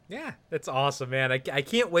show. Yeah, that's awesome, man. I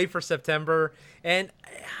can't wait for September. And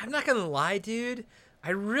I'm not going to lie, dude. I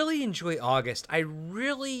really enjoy August. I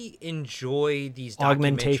really enjoy these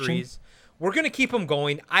documentaries. We're going to keep them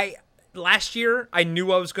going. Last year, I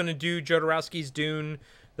knew I was going to do Jodorowsky's Dune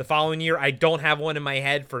the following year. I don't have one in my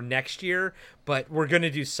head for next year, but we're going to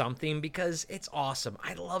do something because it's awesome.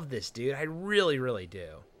 I love this, dude. I really, really do.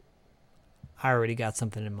 I already got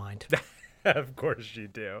something in mind. Of course you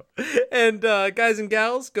do. And guys and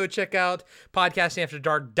gals, go check out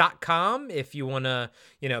podcastingafterdark.com if you want to,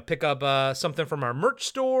 pick up something from our merch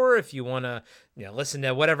store, if you want to, listen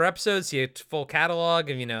to whatever episodes, see a full catalog,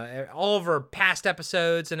 and all of our past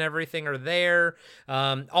episodes and everything are there.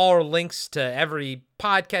 All our links to every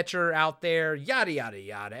podcatcher out there, yada, yada,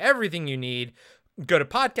 yada, everything you need. Go to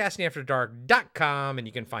podcastingafterdark.com and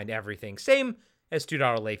you can find everything. Same as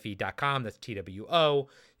 $2latefee.com. That's TWO.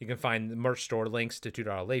 You can find the merch store links to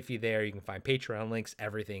 $2 late fee there. You can find Patreon links,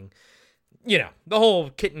 everything. The whole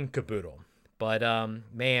kit and caboodle. But,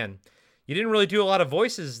 man, you didn't really do a lot of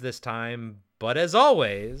voices this time. But as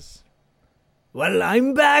always... Well,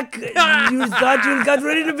 I'm back. You thought you got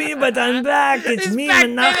ready to be, but I'm back. It's me,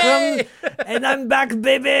 Menachem, and I'm back,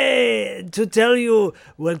 baby, to tell you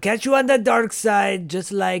we'll catch you on the dark side,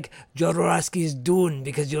 just like Jodorowsky's Dune,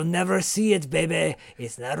 because you'll never see it, baby.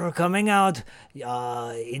 It's never coming out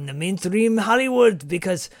in the mainstream Hollywood,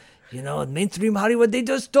 because, mainstream Hollywood, they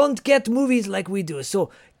just don't get movies like we do. So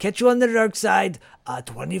catch you on the dark side.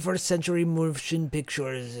 21st Century Motion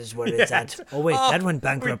Pictures is where it's at. Oh, wait, that went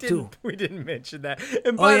bankrupt, too. We didn't mention that.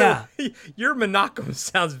 And by the way, your Menachem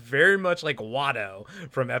sounds very much like Watto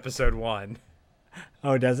from episode 1.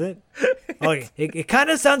 Oh, does it? Oh, it kind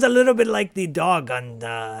of sounds a little bit like the dog on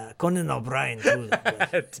Conan O'Brien, too.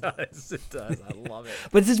 It does. I love it.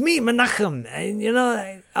 But it's me, Menachem.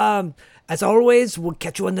 And, as always, we'll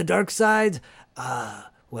catch you on the dark side.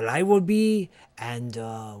 Well, I will be, and,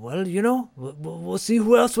 we'll see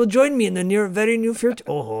who else will join me in the very near future.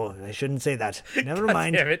 Oh, I shouldn't say that. Never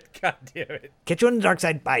mind. God damn it. Catch you on the dark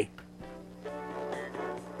side. Bye.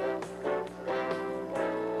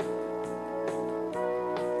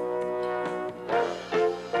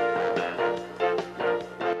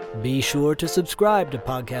 Be sure to subscribe to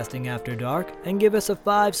Podcasting After Dark and give us a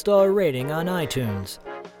 5-star rating on iTunes.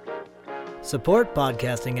 Support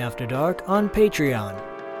Podcasting After Dark on Patreon.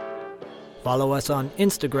 Follow us on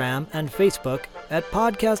Instagram and Facebook at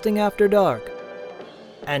Podcasting After Dark.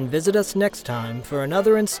 And visit us next time for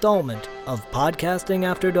another installment of Podcasting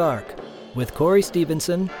After Dark with Corey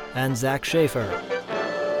Stevenson and Zach Schaefer.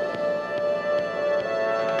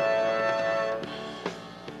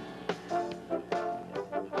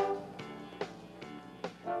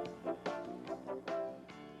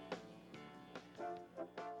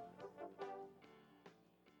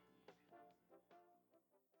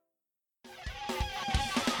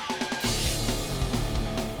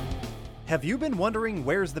 Have you been wondering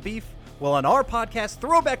where's the beef? Well, on our podcast,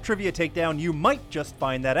 Throwback Trivia Takedown, you might just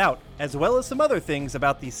find that out, as well as some other things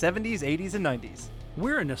about the 70s, 80s, and 90s.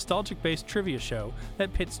 We're a nostalgic-based trivia show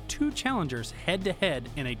that pits two challengers head-to-head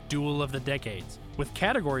in a duel of the decades, with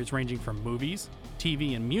categories ranging from movies,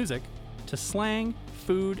 TV, and music, to slang,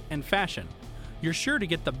 food, and fashion. You're sure to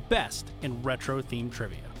get the best in retro-themed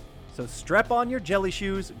trivia. So strap on your jelly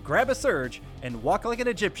shoes, grab a Surge, and walk like an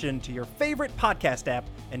Egyptian to your favorite podcast app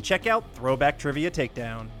and check out Throwback Trivia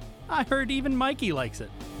Takedown. I heard even Mikey likes it.